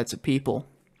different sets of people.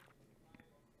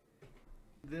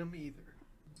 Them either.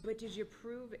 But did you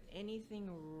prove anything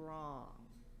wrong?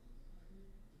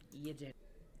 You did.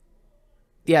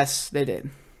 Yes, they did.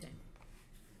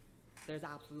 There's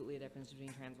absolutely a difference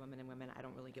between trans women and women. I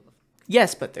don't really give a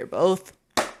Yes, but they're both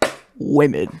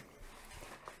women.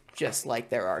 Just like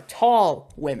there are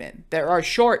tall women, there are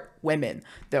short women,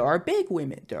 there are big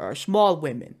women, there are small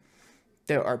women.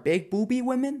 There are big booby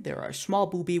women, there are small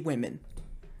booby women.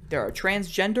 There are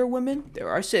transgender women, there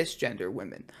are cisgender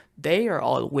women. They are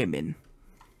all women.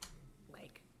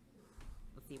 Like,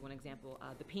 let's see, one example.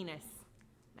 The penis.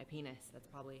 My penis. That's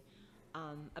probably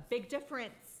a big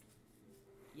difference.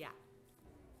 Yeah.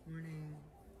 Morning.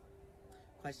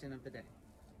 Question of the day.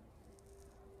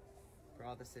 For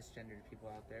all the cisgendered people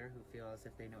out there who feel as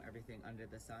if they know everything under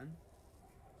the sun,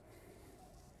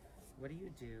 what do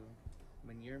you do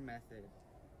when your method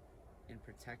in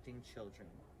protecting children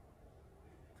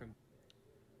from...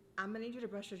 I'm gonna need you to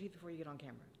brush your teeth before you get on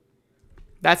camera.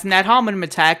 That's an ad hominem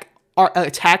attack.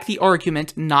 Attack the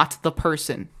argument, not the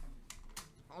person.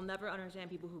 I'll never understand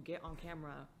people who get on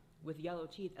camera with yellow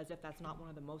teeth as if that's not one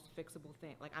of the most fixable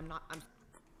things. Like, I'm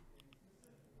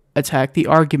Attack the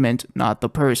argument, not the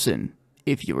person.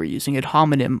 If you are using ad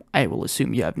hominem, I will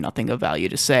assume you have nothing of value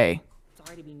to say.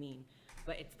 sorry to be mean,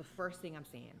 but it's the first thing I'm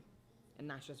saying, and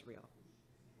that's just real.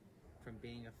 From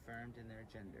being affirmed in their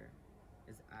gender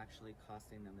is actually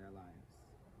costing them their lives.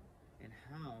 And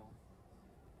how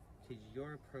could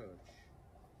your approach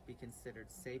be considered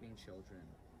saving children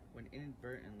when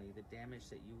inadvertently the damage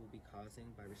that you will be causing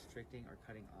by restricting or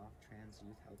cutting off trans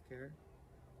youth healthcare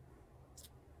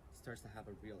starts to have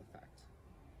a real effect?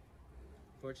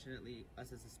 Fortunately,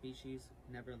 us as a species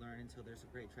never learn until there's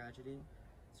a great tragedy.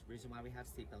 It's the reason why we have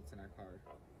seatbelts in our car.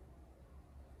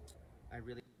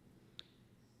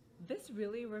 This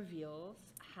really reveals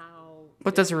how...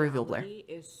 What does it reveal, Blair? reality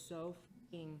is so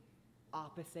fucking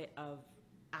opposite of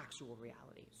actual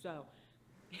reality. So...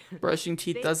 Brushing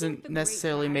teeth doesn't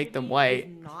necessarily make them white.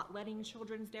 Not letting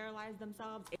children sterilize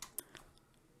themselves.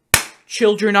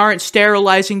 Children aren't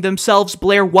sterilizing themselves,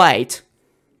 Blair White.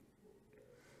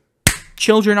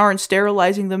 Children aren't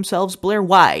sterilizing themselves, Blair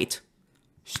White.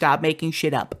 Stop making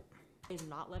shit up. Is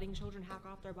not letting children hack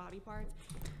off their body parts.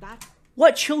 That's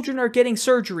What children are getting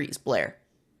surgeries, Blair?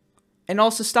 And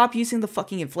also stop using the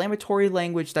fucking inflammatory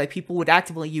language that people would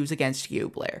actively use against you,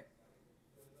 Blair.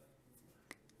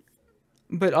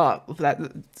 But,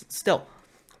 still.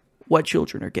 What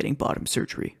children are getting bottom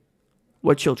surgery?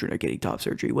 What children are getting top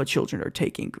surgery? What children are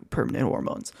taking permanent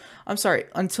hormones? I'm sorry,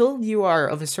 until you are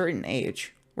of a certain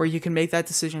age where you can make that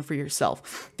decision for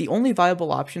yourself, the only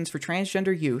viable options for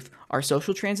transgender youth are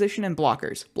social transition and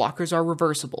blockers. Blockers are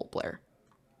reversible, Blair.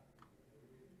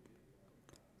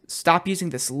 Stop using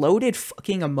this loaded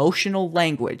fucking emotional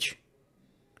language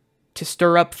to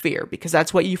stir up fear, because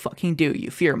that's what you fucking do,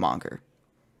 you fearmonger.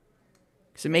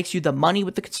 Because it makes you the money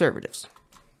with the conservatives.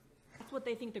 That's what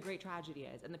they think the great tragedy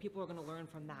is, and the people are going to learn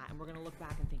from that, and we're going to look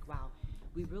back and think, wow,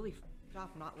 we really f***ed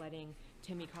up not letting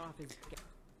Timmy cut off his...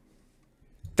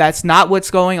 That's not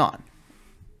what's going on.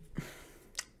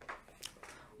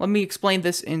 Let me explain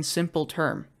this in simple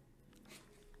terms.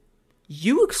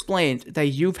 You explained that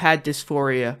you've had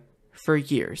dysphoria for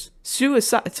years,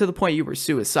 suicide to the point you were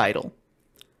suicidal.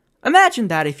 Imagine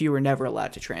that if you were never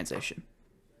allowed to transition.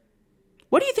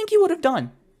 What do you think you would have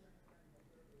done?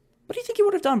 What do you think you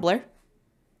would have done, Blair?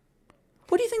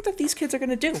 What do you think that these kids are going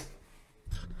to do?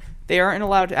 They aren't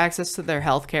allowed access to their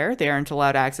health care. They aren't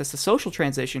allowed access to social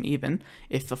transition, even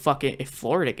if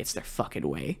Florida gets their fucking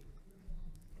way.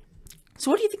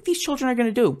 So what do you think these children are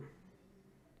going to do?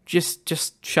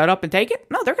 Just shut up and take it?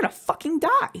 No, they're going to fucking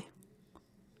die.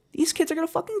 These kids are going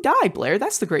to fucking die, Blair.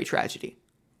 That's the great tragedy.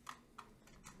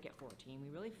 At 14, we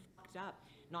really fucked up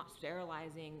not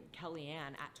sterilizing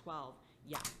Kellyanne at 12.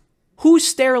 Yeah. Who's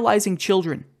sterilizing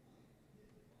children?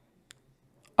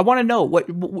 I want to know what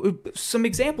some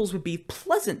examples would be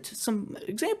pleasant. Some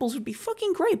examples would be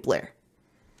fucking great, Blair.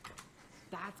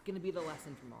 That's going to be the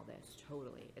lesson from all this.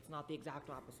 Totally. It's not the exact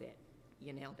opposite.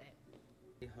 You nailed it.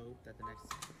 We hope that the next...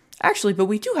 Actually, but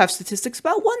we do have statistics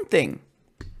about one thing.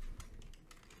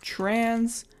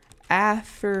 Trans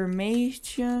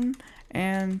affirmation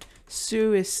and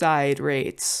suicide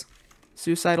rates.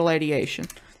 Suicidal ideation.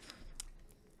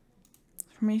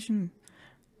 Affirmation.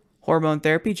 Hormone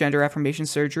therapy, gender affirmation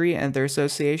surgery, and their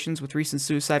associations with recent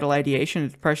suicidal ideation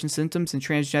and depression symptoms in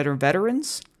transgender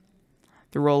veterans.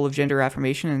 The role of gender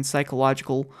affirmation and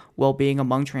psychological well-being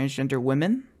among transgender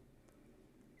women.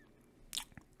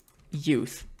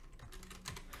 Youth.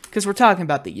 Because we're talking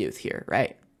about the youth here,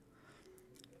 right?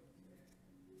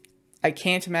 I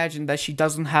can't imagine that she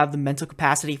doesn't have the mental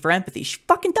capacity for empathy. She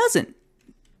fucking doesn't.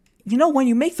 You know, when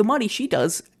you make the money she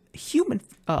does,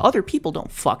 other people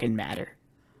don't fucking matter.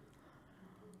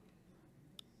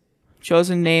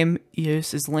 Chosen name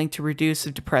use is linked to reduce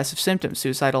of depressive symptoms,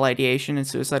 suicidal ideation, and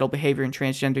suicidal behavior in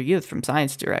transgender youth from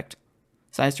Science Direct.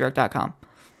 ScienceDirect.com.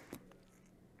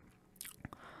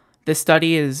 This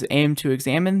study is aimed to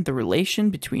examine the relation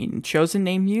between chosen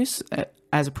name use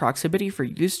as a proximity for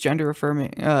youth's gender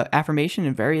affirmation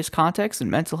in various contexts and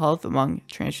mental health among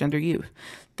transgender youth.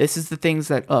 This is the things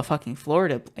that fucking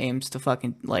Florida aims to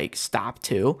fucking like stop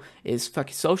to, is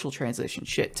fucking social transition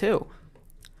shit too.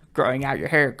 Growing out your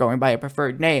hair, going by a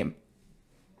preferred name.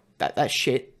 That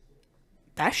shit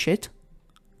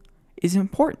is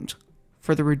important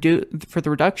for the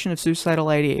reduction of suicidal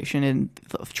ideation in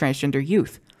transgender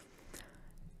youth.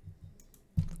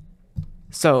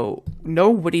 So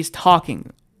nobody's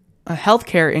talking.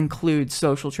 Healthcare includes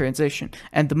social transition,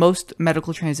 and the most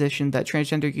medical transition that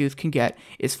transgender youth can get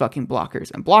is fucking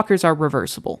blockers, and blockers are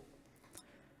reversible.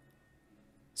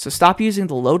 So stop using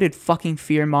the loaded fucking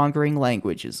fear-mongering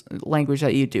language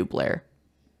that you do, Blair.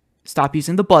 Stop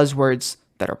using the buzzwords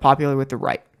that are popular with the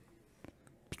right.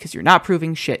 Because you're not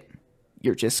proving shit.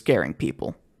 You're just scaring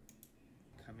people.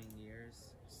 Coming years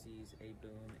sees a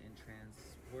boom in trans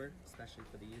work, especially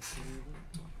for the youth community.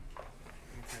 I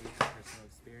can tell you from personal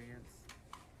experience,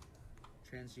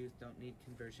 trans youth don't need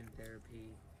conversion therapy.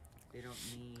 They don't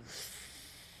need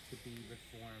to be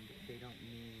reformed. They don't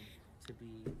need to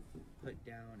be put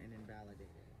down and invalidated.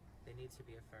 They need to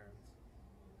be affirmed.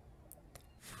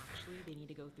 Actually, they need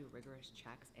to go through rigorous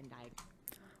checks and diagnose.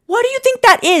 What do you think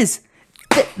that is?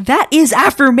 That is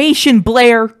affirmation,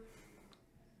 Blair.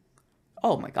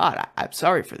 Oh my god, I'm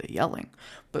sorry for the yelling.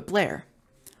 But Blair,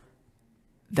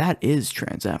 that is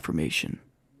trans affirmation.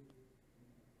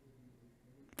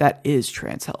 That is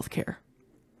trans healthcare.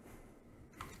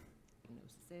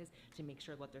 To make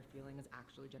sure what they're feeling is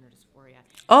actually gender dysphoria.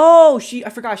 Oh, I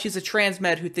forgot she's a trans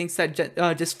med who thinks that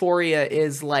dysphoria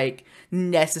is like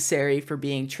necessary for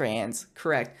being trans.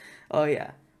 Correct. Oh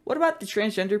yeah. What about the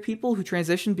transgender people who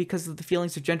transition because of the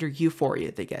feelings of gender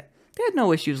euphoria they get? They had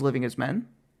no issues living as men,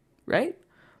 right?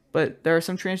 But there are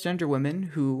some transgender women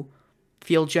who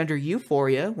feel gender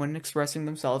euphoria when expressing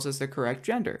themselves as the correct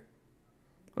gender.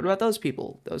 What about those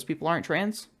people? Those people aren't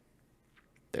trans.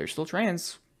 They're still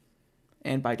trans.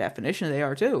 And by definition, they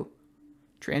are too.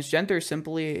 Transgender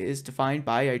simply is defined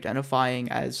by identifying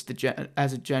as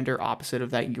as a gender opposite of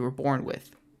that you were born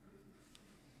with.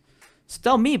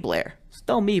 Tell me, Blair.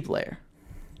 Tell me, Blair.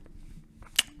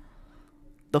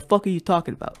 The fuck are you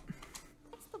talking about?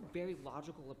 That's the very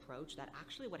logical approach that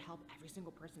actually would help every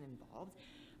single person involved.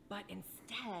 But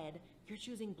instead, you're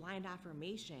choosing blind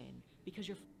affirmation because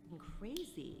you're f***ing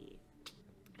crazy.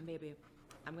 And baby,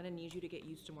 I'm gonna need you to get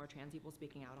used to more trans people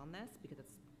speaking out on this because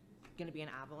it's gonna be an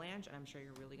avalanche, and I'm sure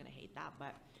you're really gonna hate that,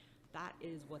 but that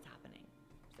is what's happening.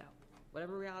 So,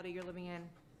 whatever reality you're living in,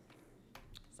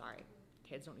 sorry,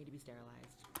 kids don't need to be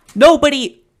sterilized.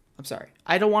 Nobody! I'm sorry,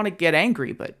 I don't want to get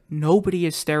angry, but nobody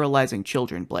is sterilizing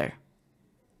children, Blair.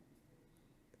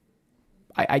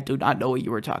 I do not know what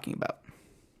you were talking about.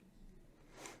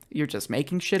 You're just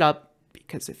making shit up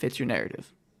because it fits your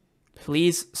narrative.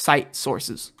 Please cite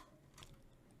sources.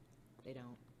 They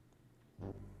don't.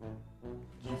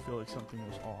 Do you feel like something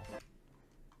was off?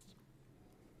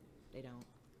 They don't.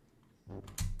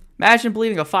 Imagine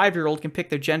believing a 5-year-old can pick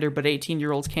their gender, but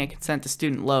 18-year-olds can't consent to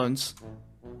student loans.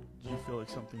 Do you feel like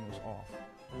something was off?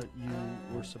 That you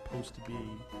were supposed to be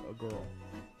a girl?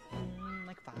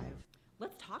 Like 5.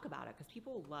 Let's talk about it, because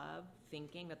people love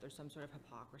thinking that there's some sort of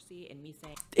hypocrisy in me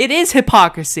saying... It is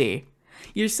hypocrisy!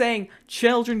 You're saying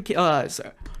children can't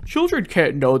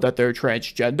know that they're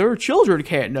transgender. Children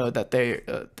can't know that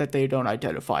they don't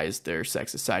identify as their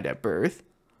sex assigned at birth.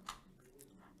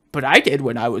 But I did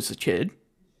when I was a kid.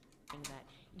 That,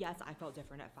 yes, I felt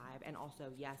different at 5, and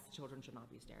also, yes, children should not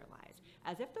be sterilized.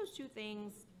 As if those two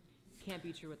things can't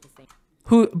be true at the same...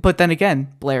 But then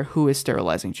again, Blair, who is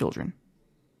sterilizing children?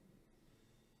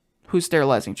 Who's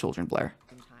sterilizing children, Blair?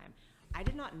 Time. I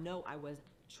did not know I was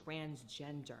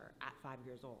transgender at 5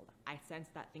 years old. I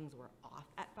sensed that things were off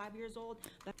at 5 years old.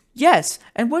 Yes,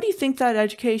 and what do you think that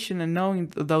education and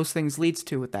knowing those things leads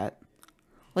to with that?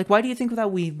 Like, why do you think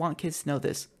that we want kids to know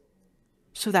this?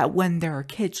 So that when there are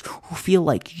kids who feel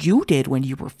like you did when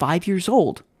you were 5 years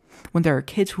old, when there are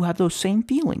kids who have those same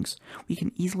feelings, we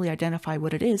can easily identify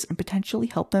what it is and potentially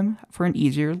help them for an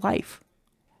easier life.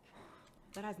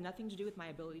 That has nothing to do with my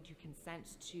ability to consent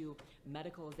to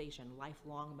medicalization,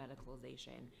 lifelong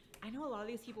medicalization. I know a lot of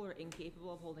these people are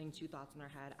incapable of holding two thoughts in their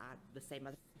head at the same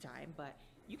time, but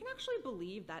you can actually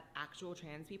believe that actual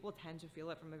trans people tend to feel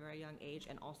it from a very young age,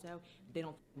 and also they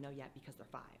don't know yet because they're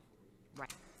 5,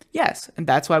 right? Yes, and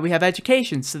that's why we have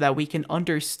education, so that we can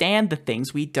understand the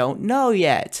things we don't know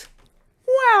yet.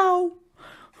 Wow.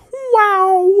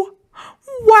 Wow.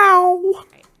 Wow.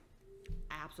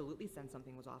 I absolutely sensed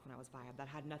something was off when I was 5. That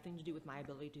had nothing to do with my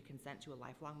ability to consent to a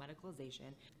lifelong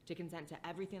medicalization, to consent to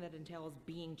everything that entails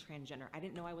being transgender. I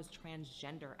didn't know I was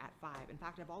transgender at 5. In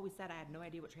fact, I've always said I had no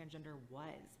idea what transgender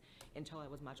was until I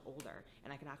was much older,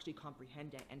 and I could actually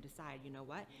comprehend it and decide, you know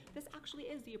what, this actually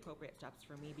is the appropriate steps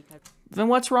for me because... Then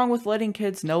what's wrong with letting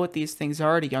kids know what these things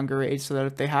are at a younger age so that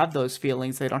if they have those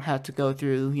feelings, they don't have to go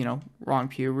through, you know, wrong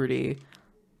puberty,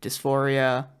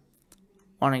 dysphoria,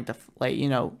 wanting to, like, you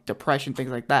know, depression,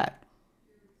 things like that,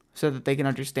 so that they can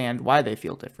understand why they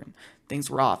feel different. Things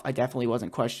were off. I definitely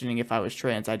wasn't questioning if I was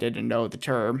trans. I didn't know the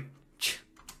term.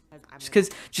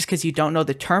 Just because you don't know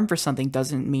the term for something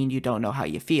doesn't mean you don't know how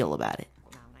you feel about it.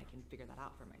 Now, and I can figure that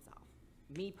out for myself.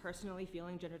 Me personally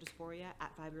feeling gender dysphoria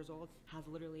at 5 years old has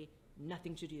literally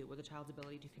nothing to do with a child's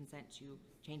ability to consent to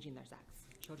changing their sex.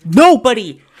 Children...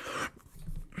 Nobody!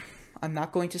 I'm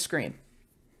not going to scream.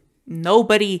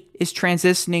 Nobody is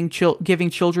transitioning, giving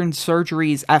children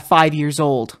surgeries at 5 years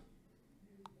old.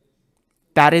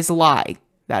 That is a lie.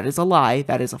 That is a lie.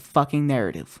 That is a fucking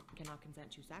narrative. Cannot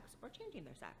consent to sex or changing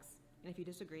their sex. And if you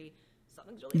disagree,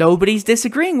 something's really... Nobody's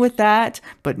disagreeing with that,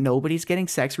 but nobody's getting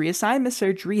sex reassignment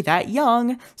surgery that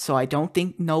young, so I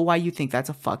don't know why you think that's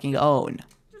a fucking own.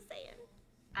 Just saying.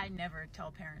 I never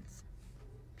tell parents.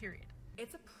 Period.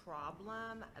 It's a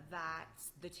problem that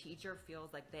the teacher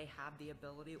feels like they have the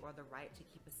ability or the right to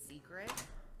keep a secret.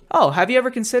 Oh, have you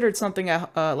ever considered something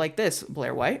like this,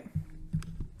 Blair White?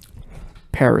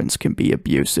 Parents can be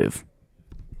abusive.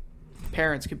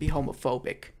 Parents can be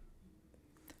homophobic.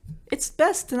 It's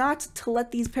best not to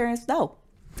let these parents know.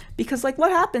 Because, like,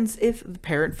 what happens if the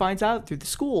parent finds out through the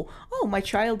school, oh, my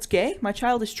child's gay, my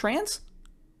child is trans?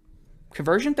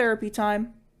 Conversion therapy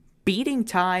time, beating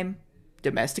time,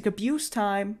 domestic abuse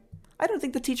time. I don't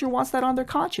think the teacher wants that on their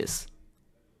conscience.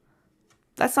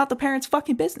 That's not the parent's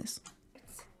fucking business.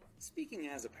 Speaking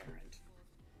as a parent,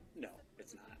 no,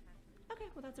 it's not. Okay,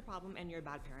 well, that's a problem, and you're a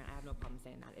bad parent. I have no problem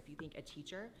saying that. If you think a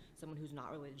teacher, someone who's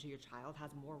not related to your child,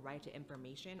 has more right to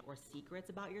information or secrets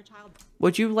about your child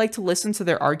Would you like to listen to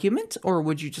their argument, or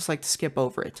would you just like to skip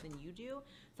over it? than you do,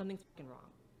 something's fucking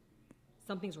wrong.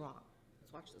 Something's wrong.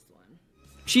 Let's watch this one.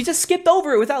 She just skipped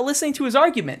over it without listening to his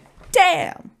argument.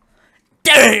 Damn.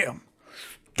 Damn.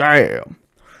 Damn.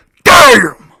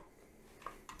 Damn.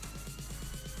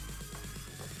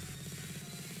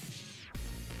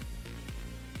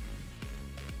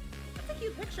 That's a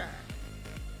cute picture.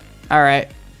 All right.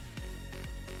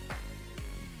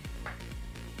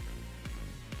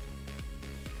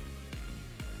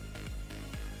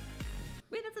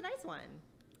 Wait, that's a nice one.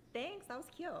 Thanks, that was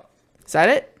cute. Is that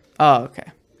it? Oh,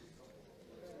 okay.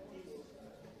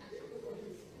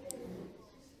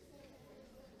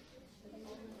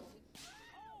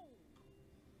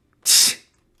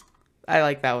 I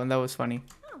like that one. That was funny.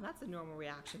 Oh, that's a normal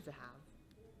reaction to have.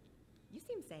 You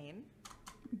seem sane.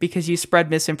 Because you spread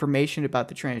misinformation about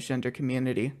the transgender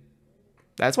community.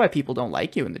 That's why people don't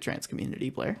like you in the trans community,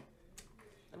 Blair.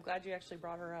 I'm glad you actually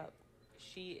brought her up.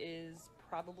 She is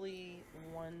probably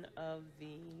one of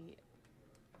the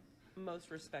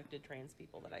most respected trans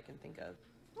people that I can think of.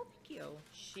 Oh, thank you.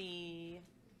 She,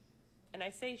 and I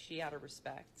say she out of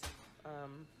respect.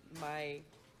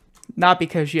 Not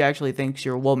because she actually thinks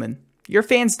you're a woman. Your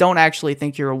fans don't actually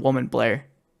think you're a woman, Blair.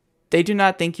 They do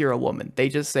not think you're a woman. They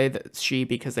just say that she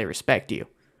because they respect you.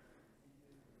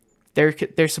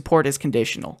 Their support is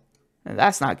conditional. And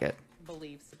that's not good.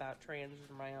 Beliefs about trans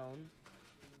are my own.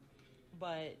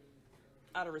 But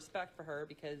out of respect for her,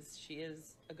 because she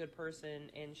is a good person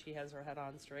and she has her head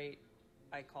on straight,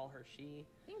 I call her she.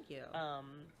 Thank you.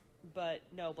 But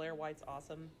no, Blair White's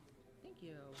awesome. Thank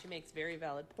you. She makes very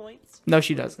valid points. No,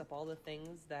 she brings doesn't. up all the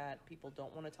things that people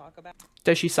don't want to talk about.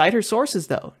 Does she cite her sources,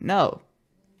 though? No.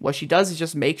 What she does is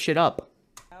just make shit up.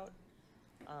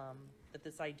 That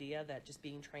this idea that just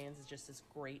being trans is just this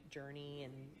great journey,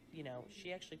 and you know,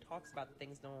 she actually talks about the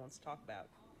things no one wants to talk about.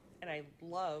 And I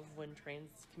love when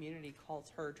trans community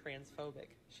calls her transphobic.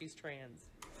 She's trans.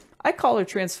 I call her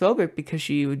transphobic because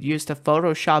she would use to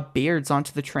Photoshop beards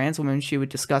onto the trans women she would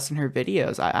discuss in her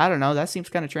videos. I don't know. That seems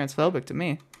kind of transphobic to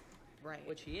me. Right.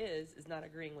 What she is not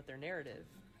agreeing with their narrative,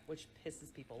 which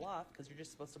pisses people off because you're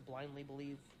just supposed to blindly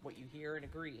believe what you hear and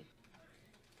agree.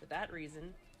 For that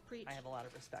reason, I have a lot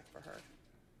of respect for her.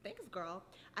 Thanks, girl.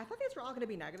 I thought these were all going to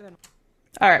be negative. And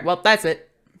All right, well, that's it.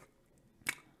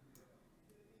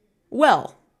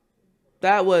 Well,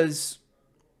 that was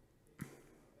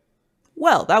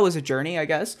a journey, I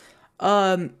guess.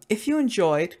 If you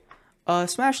enjoyed,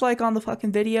 smash like on the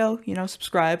fucking video, you know,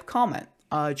 subscribe, comment.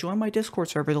 Join my Discord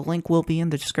server. The link will be in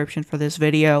the description for this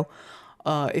video.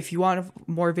 If you want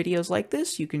more videos like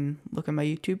this, you can look at my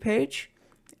YouTube page.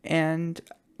 And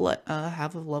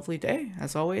have a lovely day.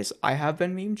 As always, I have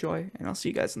been Meme Joy, and I'll see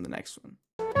you guys in the next one.